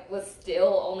just, like, was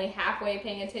still only halfway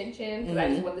paying attention because I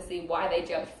just wanted to see why they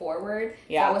jumped forward.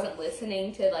 Yeah. So I wasn't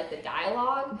listening to, like, the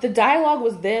dialogue. The dialogue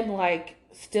was them, like,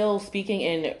 still speaking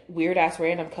in weird-ass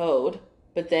random code,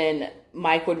 but then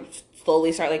Mike would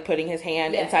slowly start, like, putting his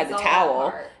hand inside the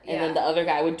towel, and then the other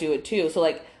guy would do it, too. So,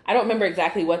 like, I don't remember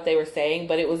exactly what they were saying,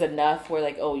 but it was enough where,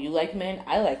 like, oh, you like men?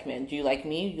 I like men. Do you like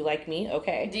me? You like me?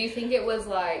 Okay. Do you think it was,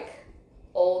 like,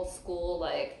 old school,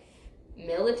 like,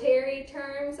 military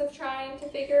terms of trying to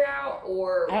figure out,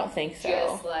 or I don't think so.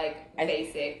 Just like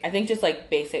basic. I think just like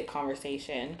basic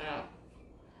conversation. Oh.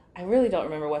 I really don't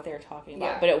remember what they were talking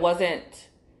about, Yeah. but it wasn't.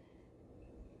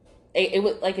 It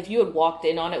was like if you had walked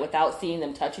in on it without seeing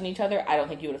them touching each other, I don't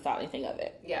think you would have thought anything of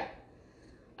it. Yeah.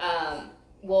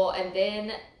 Well, and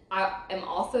then I am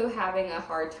also having a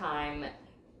hard time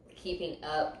keeping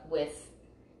up with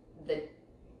the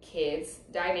kids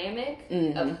dynamic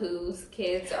of whose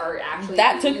kids are actually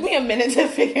that took me a minute to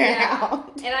figure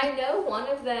out. And I know one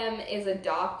of them is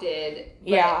adopted,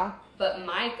 but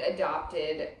Mike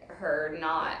adopted her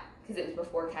not because it was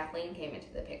before Kathleen came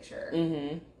into the picture.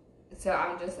 So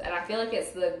and I feel like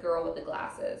it's the girl with the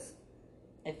glasses.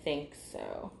 I think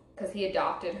so. Because he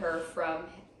adopted her from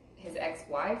his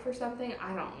ex-wife or something.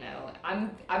 I don't know.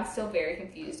 I'm still very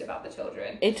confused about the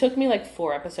children. It took me like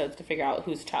 4 episodes to figure out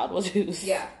whose child was whose.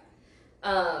 Yeah.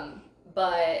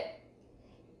 But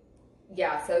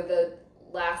yeah, so the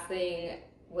last thing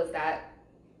was that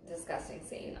disgusting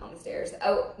scene on the stairs.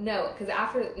 Oh, no,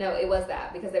 it was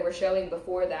that because they were showing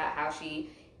before that how she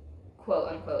quote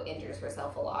unquote injures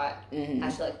herself a lot. How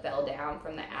she like fell down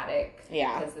from the attic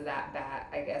because of that bat,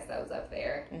 I guess that was up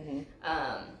there.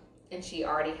 And she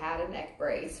already had a neck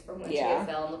brace from when she had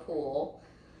fell in the pool.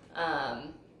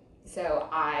 So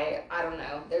I don't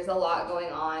know. There's a lot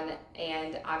going on,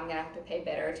 and I'm gonna have to pay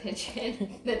better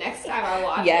attention the next time I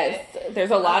watch it. Yes,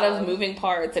 there's a lot of moving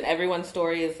parts, and everyone's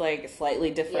story is like slightly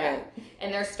different. Yeah.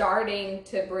 And they're starting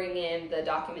to bring in the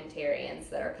documentarians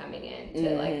that are coming in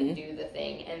to like do the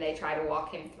thing, and they try to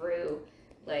walk him through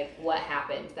like what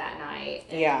happened that night.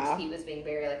 And he was being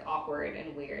very like awkward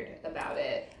and weird about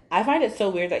it. I find it so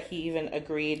weird that he even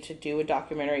agreed to do a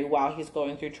documentary while he's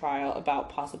going through trial about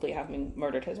possibly having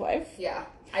murdered his wife. Yeah.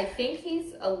 I think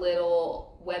he's a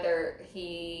little, whether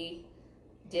he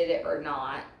did it or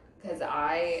not, because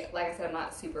like I said, I'm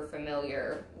not super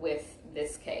familiar with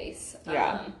this case.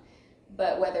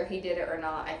 But whether he did it or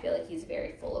not, I feel like he's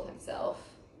very full of himself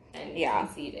and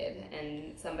conceited.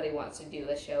 And somebody wants to do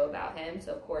a show about him,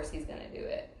 so of course he's going to do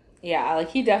it. Yeah, like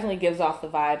he definitely gives off the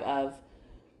vibe of,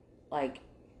 like,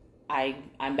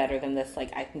 I'm better than this,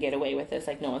 like, I can get away with this,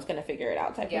 like, no one's gonna figure it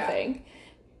out type of thing.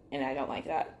 And I don't like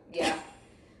that. Yeah.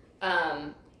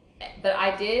 But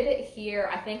I did hear,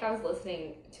 I think I was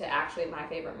listening to actually My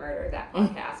Favorite Murder, that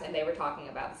podcast, and they were talking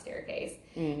about the staircase.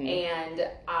 And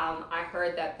I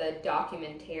heard that the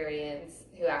documentarians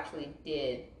who actually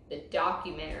did the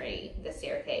documentary, The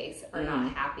Staircase, are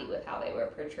not happy with how they were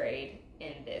portrayed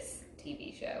in this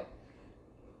TV show.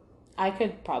 I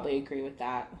could probably agree with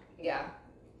that. Yeah.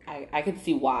 I could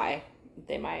see why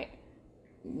they might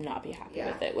not be happy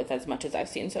with it, with as much as I've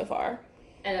seen so far.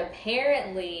 And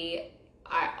apparently,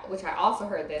 which I also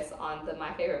heard this on the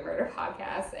My Favorite Murder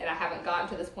podcast, and I haven't gotten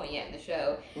to this point yet in the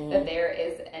show, that there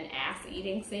is an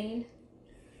ass-eating scene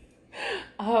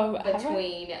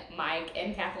between Mike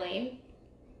and Kathleen.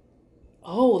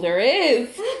 Oh, there is!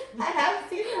 I have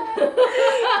seen that.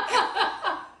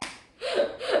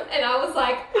 And I was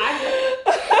like,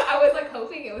 I was like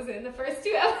hoping it was in the first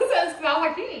 2 episodes because I was like,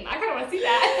 I kind of want to see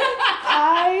that.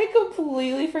 I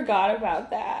completely forgot about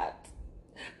that.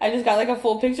 I just got like a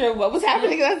full picture of what was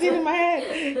happening in that scene in my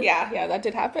head. Yeah, that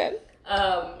did happen.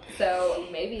 So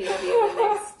maybe it'll be in the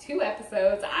next 2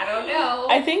 episodes. I don't know.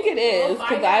 I think it is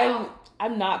because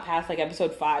I'm not past like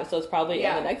episode 5, so it's probably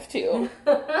in the next 2.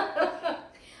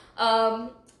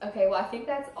 Okay, well, I think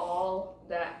that's all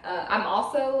that, I'm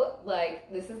also,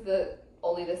 like, this is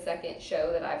only the second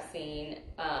show that I've seen,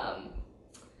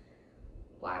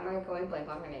 why am I going blank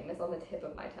on her name? It's on the tip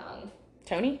of my tongue.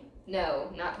 Toni?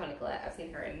 No, not Toni Collette. I've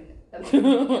seen her in a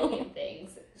million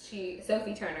things.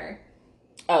 Sophie Turner.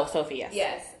 Oh, Sophie, yes.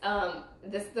 Yes.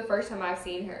 This is the first time I've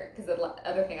seen her, because the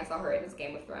other thing I saw her in is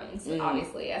Game of Thrones,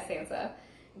 obviously, as Sansa.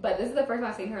 But this is the first time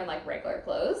I've seen her in, like, regular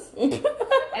clothes.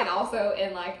 And also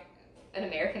in, like, an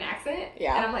American accent.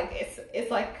 Yeah. And I'm like, it's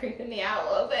like creeping me out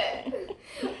a little bit.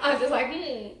 I'm just like,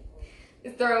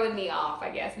 it's throwing me off, I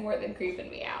guess, more than creeping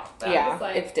me out. But yeah,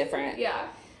 like, it's different. Yeah.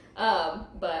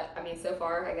 But I mean, so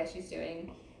far, I guess she's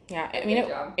doing a good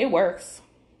job. It works.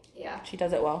 Yeah. She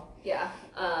does it well. Yeah.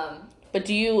 But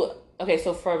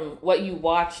so from what you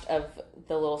watched of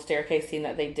the little staircase scene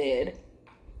that they did,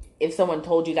 if someone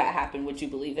told you that happened, would you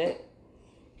believe it?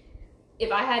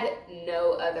 If I had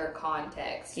no other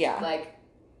context, like,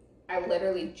 I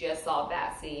literally just saw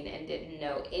that scene and didn't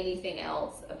know anything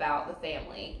else about the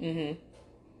family,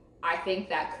 I think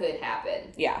that could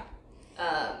happen. Yeah.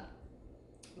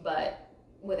 But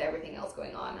with everything else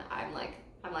going on, I'm like,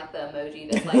 I'm like the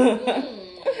emoji that's like,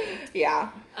 Yeah.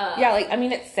 Yeah, like, I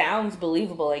mean, it sounds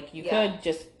believable. Like, you could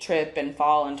just trip and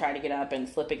fall and try to get up and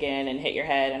slip again and hit your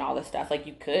head and all this stuff. Like,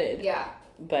 you could. Yeah.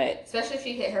 But... especially if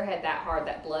she hit her head that hard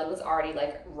that blood was already,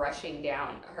 like, rushing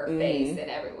down her face and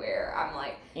everywhere. I'm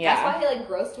like... that's why he, like,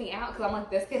 grossed me out. Because I'm like,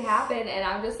 this could happen. And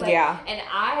I'm just like... yeah. And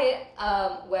I,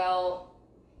 well...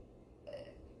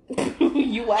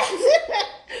 You what?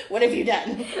 What have you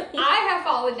done? I have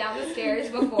fallen down the stairs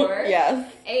before.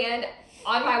 Yes. And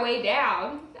on my way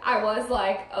down, I was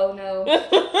like, oh no.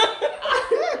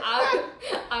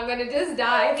 I'm going to just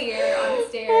die here on the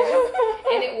stairs.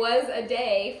 And it was a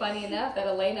day, funny enough, that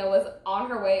Elena was on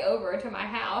her way over to my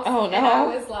house. Oh no. And I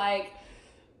was like,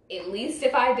 at least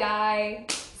if I die,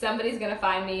 somebody's going to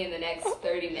find me in the next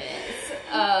 30 minutes.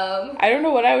 I don't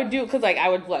know what I would do, because, like, I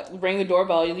would ring the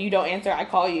doorbell. You don't answer, I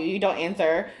call you. You don't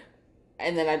answer.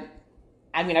 And then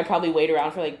I'd probably wait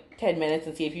around for, like, 10 minutes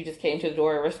and see if you just came to the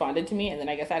door and responded to me. And then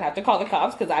I guess I'd have to call the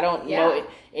cops, because I don't know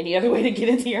any other way to get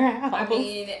into your house. I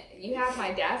mean, you have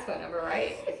my dad's phone number,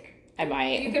 right? I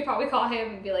might. You could probably call him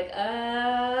and be like,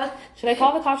 should I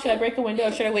call the cops? Should I break the window?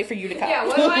 Or should I wait for you to come? Yeah,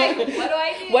 what do I do?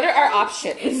 What are our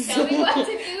options? Tell me what to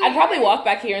do. I'd probably walk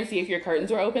back here and see if your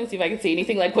curtains were open, see if I could see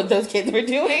anything like what those kids were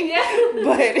doing. Yeah.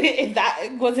 But if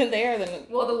that wasn't there, then...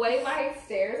 well, the way my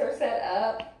stairs are set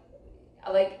up,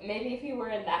 like, maybe if you were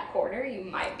in that corner, you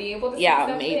might be able to see something.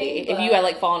 Yeah, maybe. But... if you had,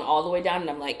 like, fallen all the way down and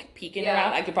I'm, like, peeking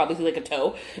around, I could probably see, like, a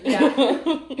toe. Yeah.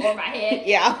 Or my head.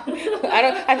 Yeah.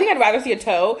 I think I'd rather see a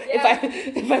toe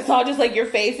if I saw just, like, your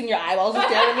face and your eyeballs just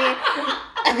staring at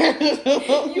me.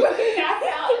 You would pass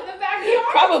out in the backyard.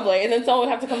 Probably. And then someone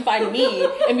would have to come find me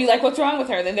and be like, what's wrong with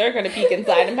her? Then they're going to peek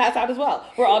inside and pass out as well.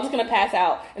 We're all just going to pass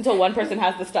out until one person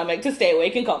has the stomach to stay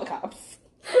awake and call the cops.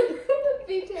 That'd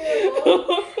be terrible.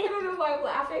 I don't know why I'm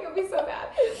laughing. It'll be so bad.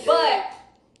 But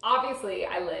obviously,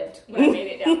 I lived when I made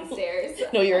it down the stairs.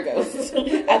 No, you're a ghost.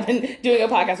 I've been doing a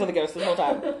podcast with a ghost this whole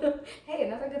time. Hey,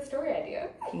 another good story idea.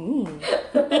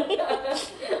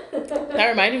 That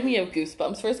reminded me of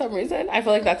Goosebumps for some reason. I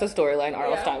feel like that's a storyline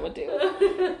R.L. Stine would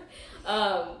do.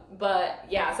 But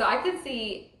yeah, so I could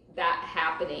see that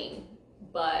happening,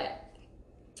 but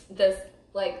the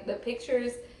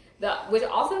pictures, which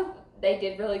also they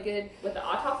did really good with the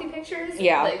autopsy pictures,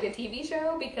 like the TV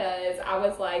show, because I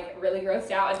was like really grossed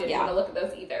out and didn't want to look at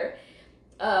those either.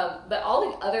 But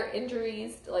all the other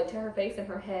injuries, like to her face and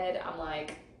her head, I'm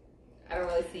like, I don't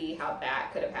really see how that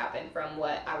could have happened from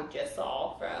what I just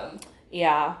saw from.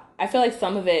 Yeah, I feel like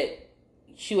some of it,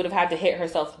 she would have had to hit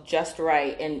herself just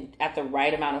right and at the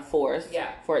right amount of force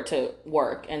for it to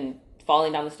work. And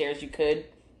falling down the stairs, you could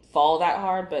fall that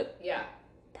hard, but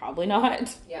probably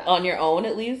not. Yeah. On your own,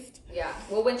 at least. Yeah.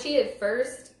 Well, when they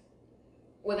first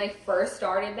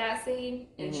started that scene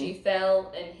and she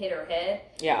fell and hit her head,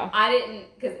 I didn't,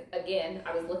 because again,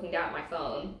 I was looking down at my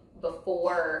phone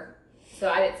before, so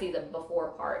I didn't see the before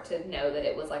part to know that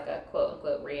it was like a quote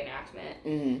unquote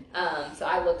reenactment. So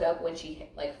I looked up when she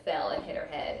like fell and hit her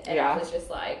head, and I was just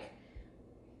like,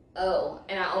 oh,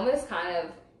 and I almost kind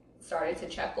of started to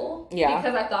chuckle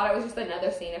because I thought it was just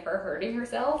another scene of her hurting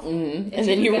herself. And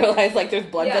then you realize like there's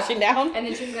blood gushing down, and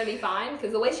then she's gonna be fine,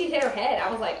 because the way she hit her head, I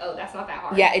was like, oh, that's not that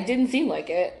hard. Yeah, it didn't seem like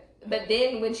it. But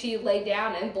then when she laid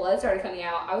down and blood started coming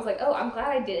out, I was like, oh, I'm glad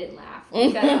I didn't laugh,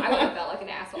 because I would have felt like an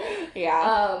asshole.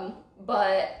 Yeah.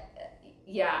 But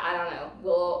yeah, I don't know.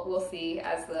 We'll see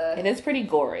as the... It is pretty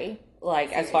gory.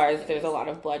 Like, as far as there's a lot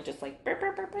of blood just like... Burp,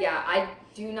 burp, burp. Yeah, I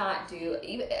do not do...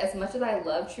 even as much as I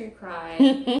love true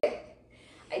crime,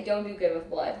 I don't do good with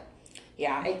blood.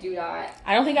 Yeah. I do not.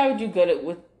 I don't think I would do good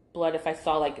with blood if I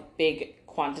saw, like, big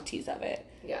quantities of it.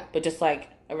 Yeah. But just, like,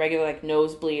 a regular, like,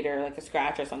 nosebleed or, like, a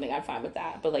scratch or something, I'm fine with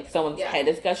that. But, like, someone's head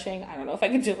is gushing, I don't know if I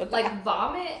can deal with that. Like,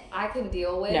 vomit, I can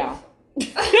deal with. No.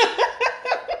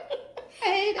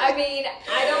 I mean,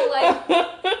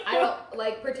 I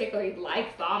don't particularly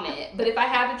like vomit, but if I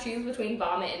had to choose between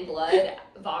vomit and blood,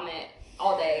 vomit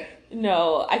all day.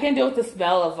 No, I can't deal with the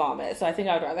smell of vomit, so I think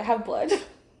I would rather have blood.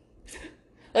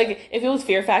 Like, if it was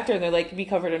Fear Factor and they're like, be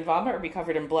covered in vomit or be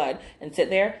covered in blood, and sit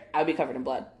there, I would be covered in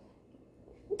blood.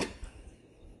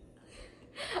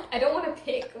 I don't want to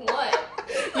pick one.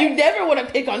 You never want to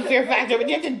pick on Fear Factor, but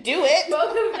you have to do it.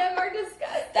 Both of them are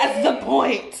disgusting. That's the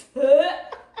point.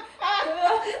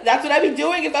 That's what I'd be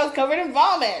doing if I was covered in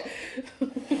vomit.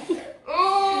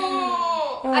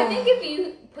 I think if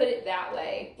you put it that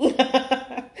way.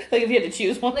 Like if you had to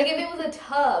choose one. Like if it was a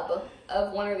tub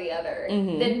of one or the other,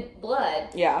 then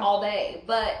blood all day.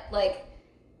 But like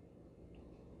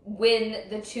when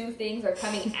the two things are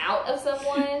coming out of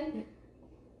someone,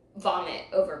 vomit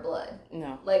over blood.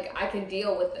 No. Like, I can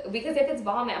deal with... Because if it's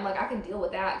vomit, I'm like, I can deal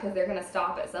with that because they're going to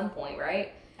stop at some point,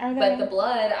 right? Are they? But the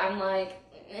blood, I'm like...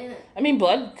 Eh. I mean,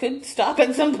 blood could stop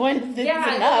at some point if it's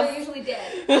enough. They're usually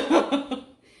dead.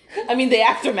 I mean, the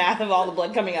aftermath of all the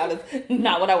blood coming out is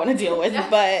not what I want to deal with,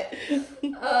 but...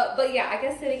 But yeah, I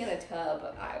guess sitting in a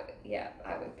tub, I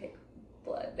would pick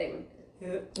blood. They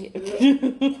would...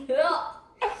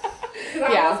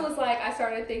 I almost was like, I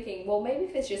started thinking, well, maybe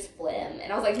if it's just phlegm.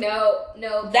 And I was like, no.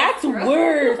 That's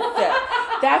worse.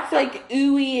 That's like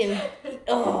ooey and...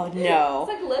 Oh, no.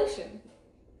 It's like lotion.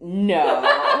 No.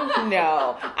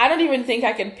 I don't even think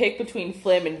I can pick between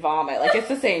phlegm and vomit. Like, it's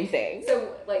the same thing.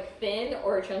 So, like, thin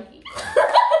or chunky?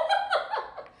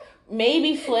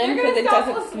 Maybe phlegm because it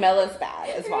doesn't smell as bad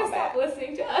as vomit. Stop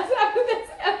listening to us after this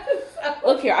episode.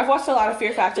 Look here, I've watched a lot of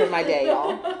Fear Factor in my day,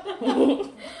 y'all.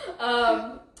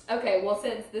 Okay, well,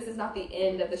 since this is not the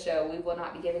end of the show, we will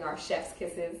not be giving our chef's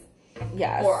kisses.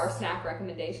 Yes. Or our snack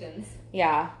recommendations.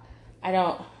 Yeah.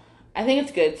 I think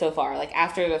it's good so far. Like,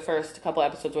 after the first couple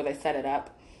episodes where they set it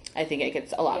up, I think it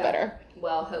gets a lot better.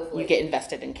 Well, hopefully. You get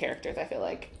invested in characters, I feel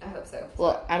like. I hope so.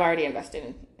 Well, I'm already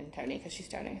invested in Tony because she's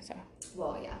Tony, so.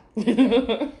 Well, yeah.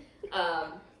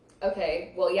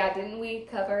 Okay. Well, yeah, didn't we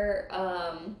cover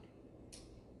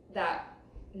that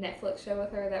Netflix show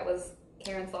with her that was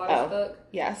Karen Slaughter's book?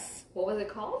 Yes. What was it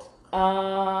called?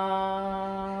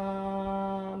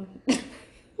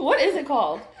 What is it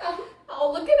called?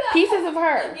 I'll look it up. Pieces of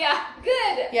Her. Yeah,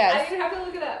 good. Yes. I didn't have to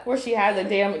look it up. Where she has a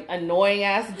damn annoying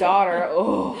ass daughter.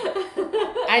 Oh,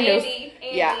 I know. Andy.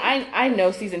 Yeah, I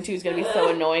know season 2 is gonna be so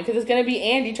annoying because it's gonna be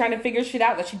Andy trying to figure shit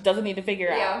out that she doesn't need to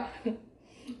figure out.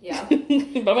 Yeah. But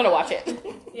I'm gonna watch it.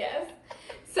 Yes.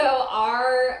 So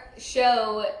our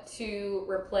show to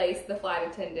replace the flight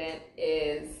attendant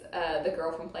is The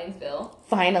Girl from Plainsville.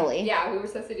 Finally. Yeah, we were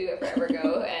supposed to do it forever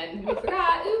ago and we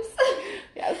forgot. Oops.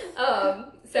 Yes.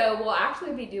 So we'll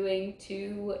actually be doing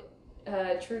 2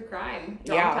 true crime,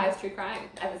 dramatized true crime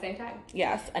at the same time.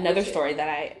 Yes, another story that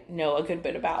I know a good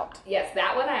bit about. Yes,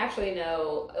 that one I actually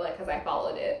know, like, because I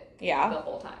followed it the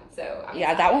whole time. So I'm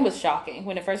excited. That one was shocking.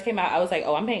 When it first came out, I was like,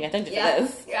 oh, I'm paying attention to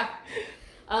this. Yeah.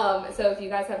 So if you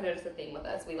guys have noticed a theme with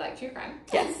us, we like true crime.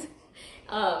 Yes.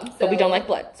 But we don't like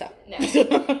blood, so. No.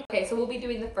 Okay, so we'll be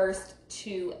doing the first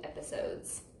 2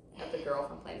 episodes of The Girl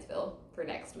from Plainsville for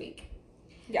next week.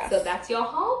 Yes. So that's your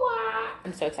homework.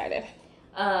 I'm so excited.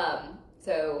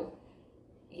 So,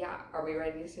 yeah, are we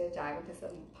ready to dive into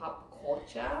some pop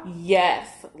culture?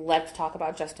 Yes. Let's talk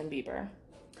about Justin Bieber.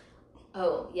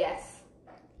 Oh, yes.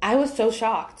 I was so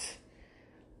shocked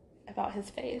about his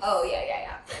face. Oh,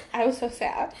 yeah. I was so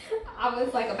sad. I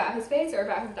was like, about his face or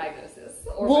about his diagnosis?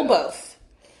 Or both.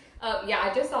 Yeah,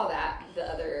 I just saw that the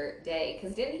other day.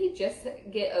 Because didn't he just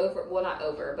get over, well, not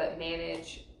over, but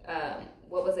manage,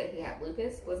 what was it? He had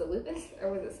lupus? Was it lupus?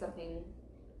 Or was it something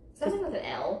with an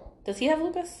L? Does he have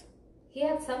lupus? He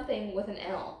had something with an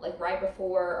L, like right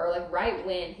before, or like right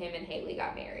when him and Haley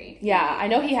got married. Yeah, I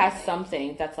know he has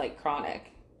something that's like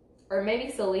chronic. Or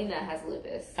maybe Selena has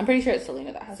lupus. I'm pretty sure it's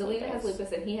Selena that has lupus. Selena has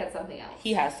lupus and he had something else.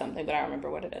 He has something, but I don't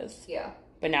remember what it is. Yeah.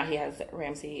 But now he has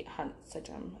Ramsay Hunt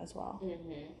syndrome as well.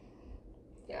 Mm-hmm.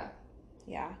 Yeah.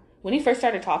 Yeah. When he first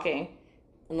started talking,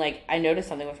 and like I noticed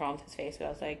something was wrong with his face, but I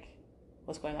was like,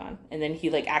 what's going on? And then he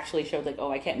like actually showed like,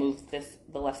 oh, I can't move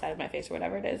the left side of my face or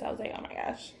whatever it is. I was like, oh my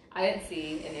gosh. I didn't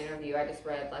see an interview. I just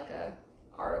read like a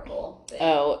article thing.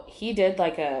 Oh, he did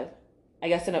like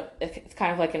it's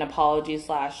kind of like an apology /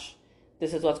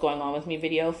 this is what's going on with me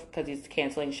video because he's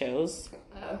canceling shows.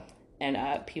 Oh.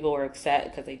 And people were upset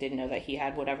because they didn't know that he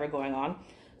had whatever going on.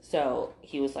 So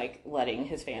he was like letting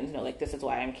his fans know like, this is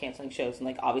why I'm canceling shows and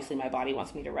like obviously my body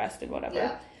wants me to rest and whatever.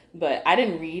 Yeah. But I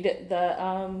didn't read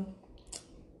the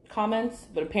comments,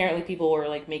 but apparently people were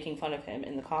like making fun of him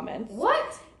in the comments.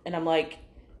 What? And I'm like,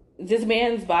 this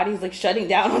man's body's like shutting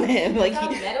down on him. Like a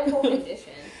medical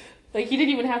condition. Like, he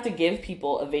didn't even have to give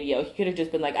people a video. He could have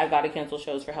just been like, I've got to cancel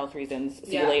shows for health reasons.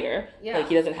 See you later. Yeah. Like,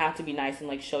 he doesn't have to be nice and,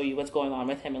 like, show you what's going on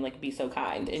with him and, like, be so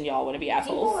kind. And y'all want to be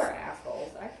assholes. People are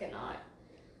assholes. I cannot.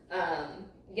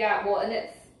 Yeah, well, and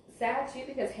it's sad, too,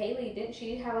 because Haley, didn't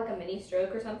she have, like, a mini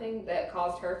stroke or something that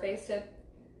caused her face to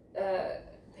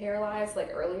paralyze, like,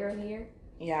 earlier in the year?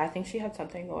 Yeah, I think she had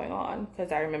something going on.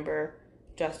 Because I remember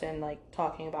Justin, like,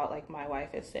 talking about, like, my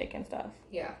wife is sick and stuff.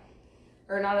 Yeah.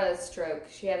 Or not a stroke.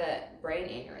 She had a brain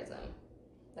aneurysm.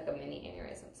 Like a mini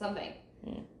aneurysm. Something.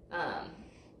 Mm.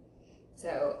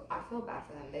 So I feel bad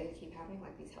for them. They keep having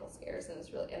like these health scares and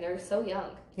it's really, and they're so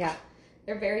young. Yeah.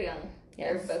 They're very young.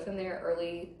 Yes. They're both in their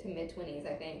early to mid 20s,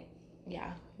 I think.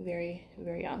 Yeah. Very,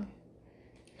 very young.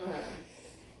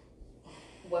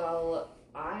 Well,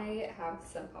 I have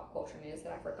some pop culture news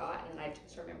that I forgot, and I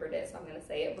just remembered it, so I'm going to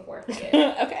say it before I forget.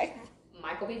 Okay.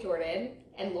 Michael B. Jordan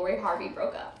and Lori Harvey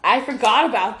broke up. I forgot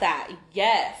about that.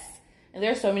 Yes. And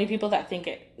there are so many people that think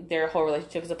their whole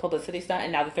relationship is a publicity stunt,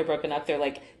 and now that they're broken up, they're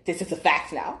like, this is a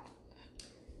fact now.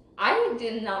 I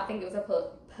did not think it was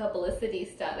a publicity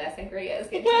stunt that Sangria is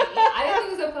getting to me. I didn't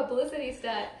think it was a publicity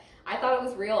stunt. I thought it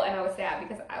was real, and I was sad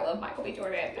because I love Michael B.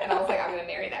 Jordan, and I was like, I'm going to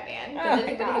marry that man. But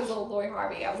then when he was little Lori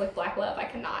Harvey, I was like, black love, I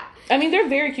cannot. I mean, they're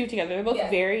very cute together. They're both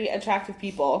very attractive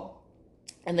people,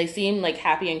 and they seem like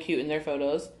happy and cute in their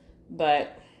photos,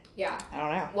 but yeah, I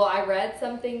don't know. Well, I read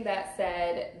something that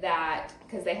said that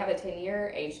because they have a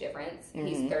 10-year age difference,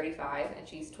 he's 35 and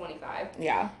she's 25.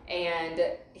 Yeah. And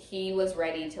he was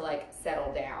ready to like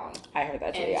settle down. I heard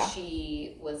that too, and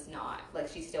she was not. Like,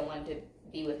 she still wanted to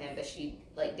be with him, but she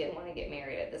like didn't want to get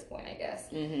married at this point, I guess.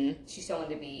 Mm-hmm. She still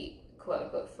wanted to be quote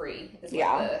unquote free, is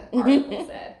what the article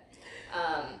said.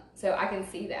 So I can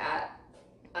see that.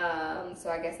 So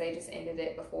I guess they just ended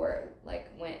it before it like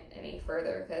went any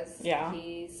further because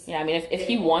he's I mean, if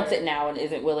he wants it now and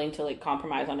isn't willing to like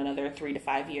compromise on another 3 to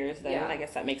 5 years, then I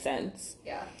guess that makes sense.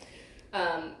 Yeah.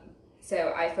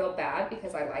 So I feel bad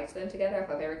because I liked them together. I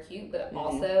thought they were cute, but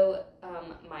also,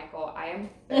 Michael, I am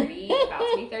 30, about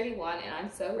to be 31, and I'm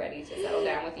so ready to settle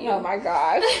down with you. Oh my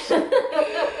gosh.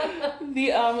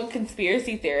 The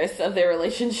conspiracy theorists of their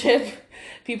relationship,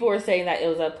 people were saying that it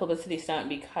was a publicity stunt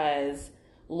because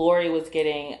Lori was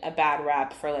getting a bad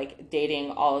rap for like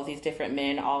dating all of these different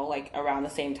men all like around the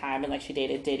same time, and like she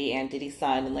dated Diddy and Diddy's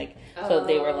son, and like so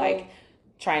they were like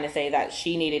trying to say that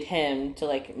she needed him to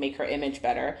like make her image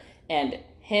better. And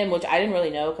him, which I didn't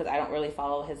really know because I don't really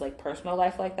follow his like personal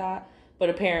life like that, but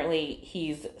apparently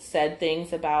he's said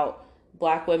things about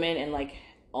black women and like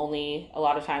only a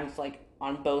lot of times like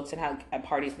on boats and at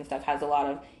parties and stuff has a lot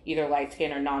of either light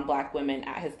skin or non-black women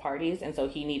at his parties, and so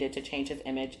he needed to change his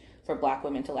image for black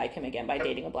women to like him again by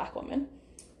dating a black woman.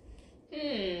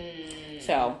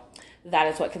 So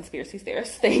that is what conspiracy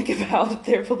theorists think about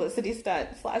their publicity stunt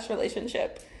 /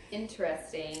 relationship.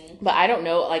 Interesting. But I don't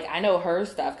know, like, I know her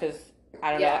stuff because,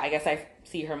 I don't know, I guess I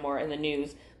see her more in the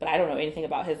news, but I don't know anything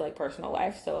about his, like, personal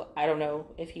life, so I don't know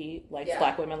if he likes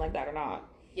black women like that or not.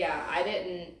 Yeah, I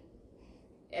didn't,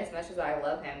 as much as I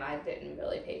love him, I didn't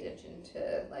really pay attention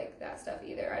to, like, that stuff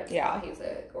either. I just thought he was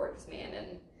a gorgeous man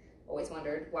and always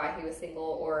wondered why he was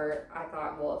single, or I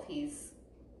thought, well, if he's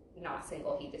not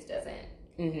single, he just doesn't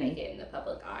make it in the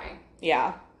public eye.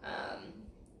 Yeah.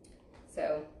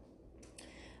 So...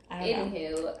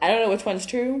 Anywho, I don't know which one's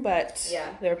true, but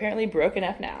they're apparently broken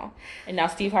up now. And now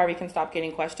Steve Harvey can stop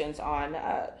getting questions on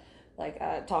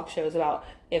talk shows about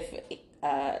if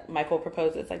Michael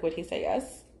proposes. Like, would he say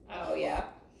yes? Oh, yeah.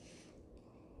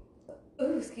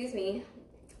 Ooh, excuse me.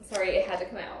 Sorry, it had to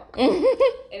come out. And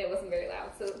it wasn't very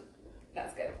loud, so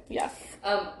that's good. Yes.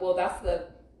 Well, that's the...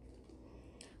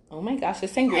 Oh my gosh,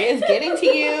 this sangria is getting to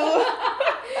you.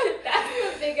 That's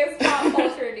the biggest pop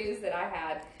culture news that I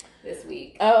had this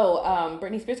week. Oh,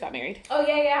 Britney Spears got married. Oh,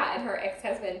 yeah, and her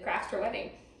ex-husband crashed her wedding.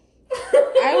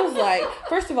 I was like,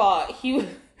 first of all,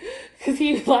 because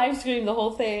he live streamed the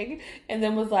whole thing, and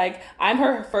then was like, I'm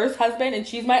her first husband, and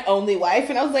she's my only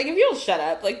wife, and I was like, if you don't shut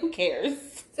up, like, who cares?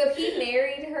 So he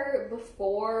married her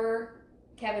before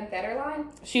Kevin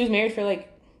Federline? She was married for, like,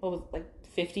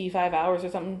 55 hours or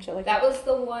something, shit like that. That was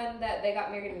the one that they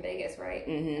got married in Vegas, right?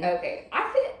 Mm-hmm. Okay.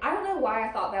 I don't know why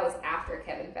I thought that was after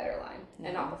Kevin Federline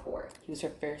and not before. He was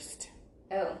her first.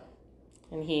 Oh.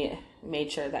 And he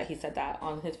made sure that he said that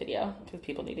on his video because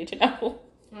people needed to know.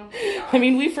 Oh, I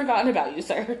mean, we've forgotten about you,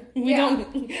 sir. We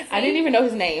don't. See? I didn't even know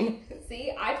his name.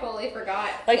 See, I totally forgot.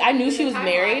 Like, I knew she was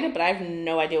married, but I have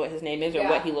no idea what his name is or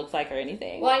what he looks like or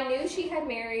anything. Well, I knew she had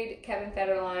married Kevin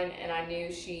Federline, and I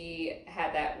knew she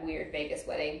had that weird Vegas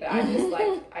wedding, but I just,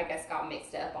 I guess got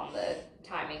mixed up on the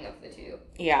timing of the two.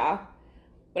 Yeah.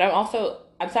 But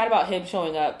I'm sad about him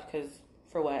showing up, because,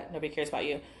 for what? Nobody cares about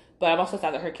you. But I'm also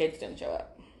sad that her kids didn't show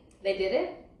up. They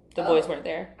didn't? The boys weren't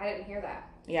there. I didn't hear that.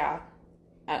 Yeah.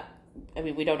 I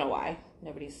mean, we don't know why.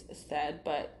 Nobody's said,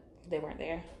 but they weren't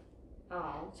there.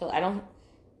 Oh. So I don't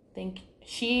think...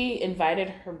 She invited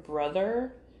her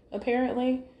brother,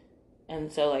 apparently.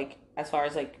 And so, like, as far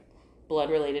as, like,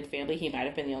 blood-related family, he might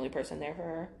have been the only person there for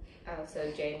her. Oh, so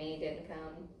Jamie didn't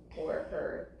come, or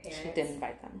her parents? She didn't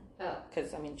invite them. Oh.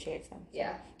 Because, I mean, she hates them. So.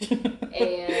 Yeah.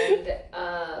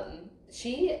 And,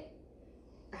 she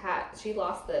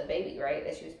lost the baby, right,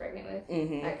 that she was pregnant with?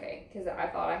 Mm-hmm. Okay, because I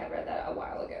thought I had read that a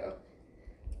while ago.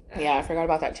 Yeah, I forgot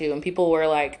about that too. And people were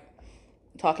like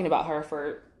talking about her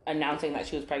for announcing that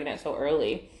she was pregnant so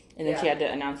early, and then she had to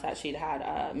announce that she'd had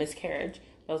a miscarriage,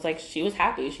 I was like, she was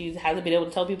happy. She hasn't been able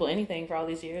to tell people anything for all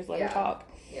these years. Let her talk.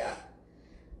 Yeah.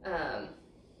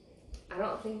 I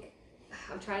don't think,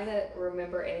 I'm trying to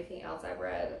remember anything else I've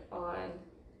read on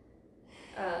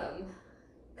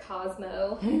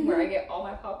Cosmo, where I get all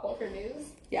my pop culture news.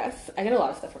 Yes, I get a lot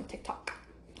of stuff from TikTok.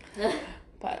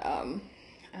 But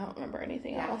I don't remember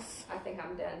anything else. I think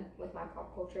I'm done with my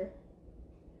pop culture.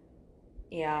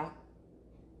 Yeah.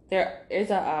 There is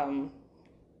a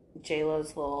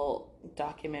J-Lo's little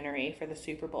documentary for the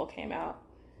Super Bowl came out.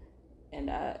 And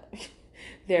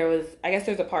there's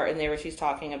a part in there where she's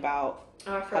talking about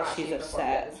how she's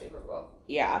upset. The Super Bowl.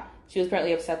 Yeah. She was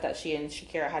apparently upset that she and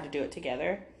Shakira had to do it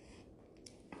together.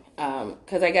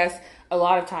 Because I guess a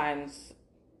lot of times,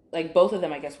 like, both of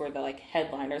them, I guess, were the, like,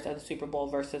 headliners of the Super Bowl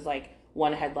versus, like,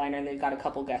 one headliner, and they've got a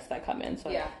couple guests that come in. So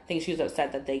I think she was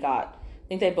upset that I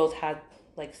think they both had,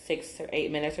 like, 6 or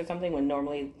 8 minutes or something, when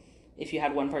normally if you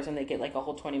had one person, they get, like, a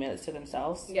whole 20 minutes to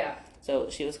themselves. Yeah. So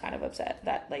she was kind of upset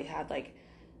that they had, like,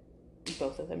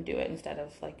 both of them do it instead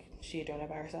of, like, she doing it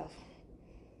by herself.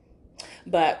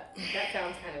 But that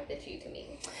sounds kind of bitchy to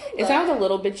me. It sounds a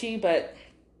little bitchy, but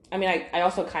I mean, I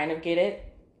also kind of get it.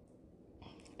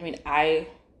 I mean, if I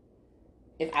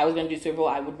was going to do Super Bowl,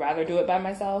 I would rather do it by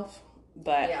myself.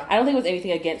 But I don't think it was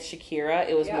anything against Shakira.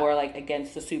 It was more like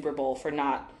against the Super Bowl for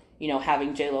not,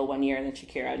 having J-Lo one year and then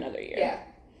Shakira another year. Yeah.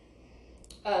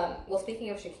 Well, speaking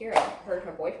of Shakira, I heard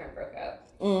her boyfriend broke up.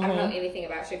 I don't know anything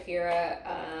about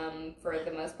Shakira for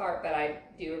the most part, but I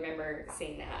do remember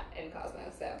seeing that in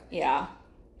Cosmo. So yeah,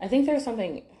 I think there's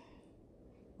something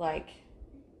like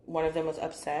one of them was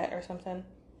upset or something.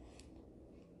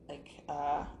 Like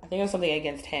I think it was something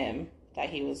against him that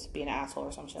he was being an asshole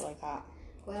or some shit like that.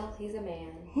 Well, he's a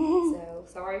man, so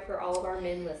sorry for all of our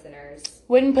men listeners.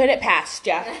 Wouldn't put it past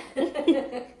ya.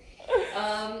 Okay,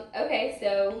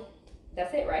 so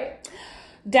that's it, right?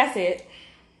 That's it.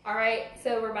 All right,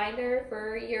 so reminder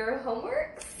for your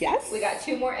homeworks. Yes. We got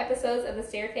 2 more episodes of The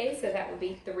Staircase, so that would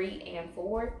be 3 and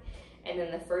 4. And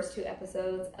then the first 2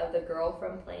 episodes of The Girl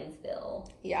from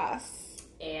Plainsville. Yes.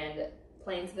 And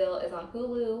Plainsville is on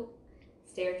Hulu.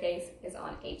 Staircase is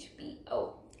on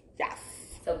HBO. Yes.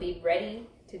 So be ready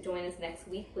to join us next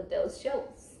week with those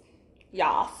shows.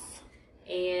 Yes.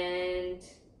 And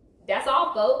that's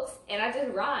all, folks. And I just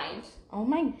rhymed. Oh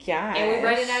my gosh. And we're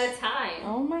running out of time.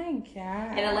 Oh my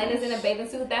gosh. And Elena's in a bathing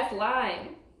suit. That's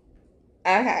lime.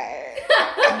 Okay.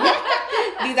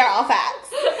 These are all facts.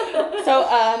 So,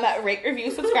 rate,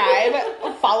 review, subscribe.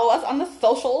 Follow us on the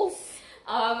socials.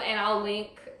 And I'll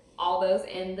link all those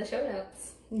in the show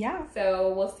notes. Yeah.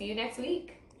 So we'll see you next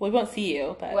week. We won't see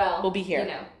you, but we'll be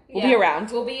here. We'll be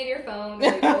around. We'll be in your phone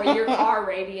or your car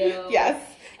radio. Yes.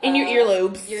 In your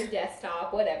earlobes. Your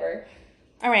desktop, whatever.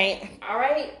 All right.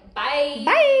 Bye.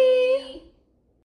 Bye.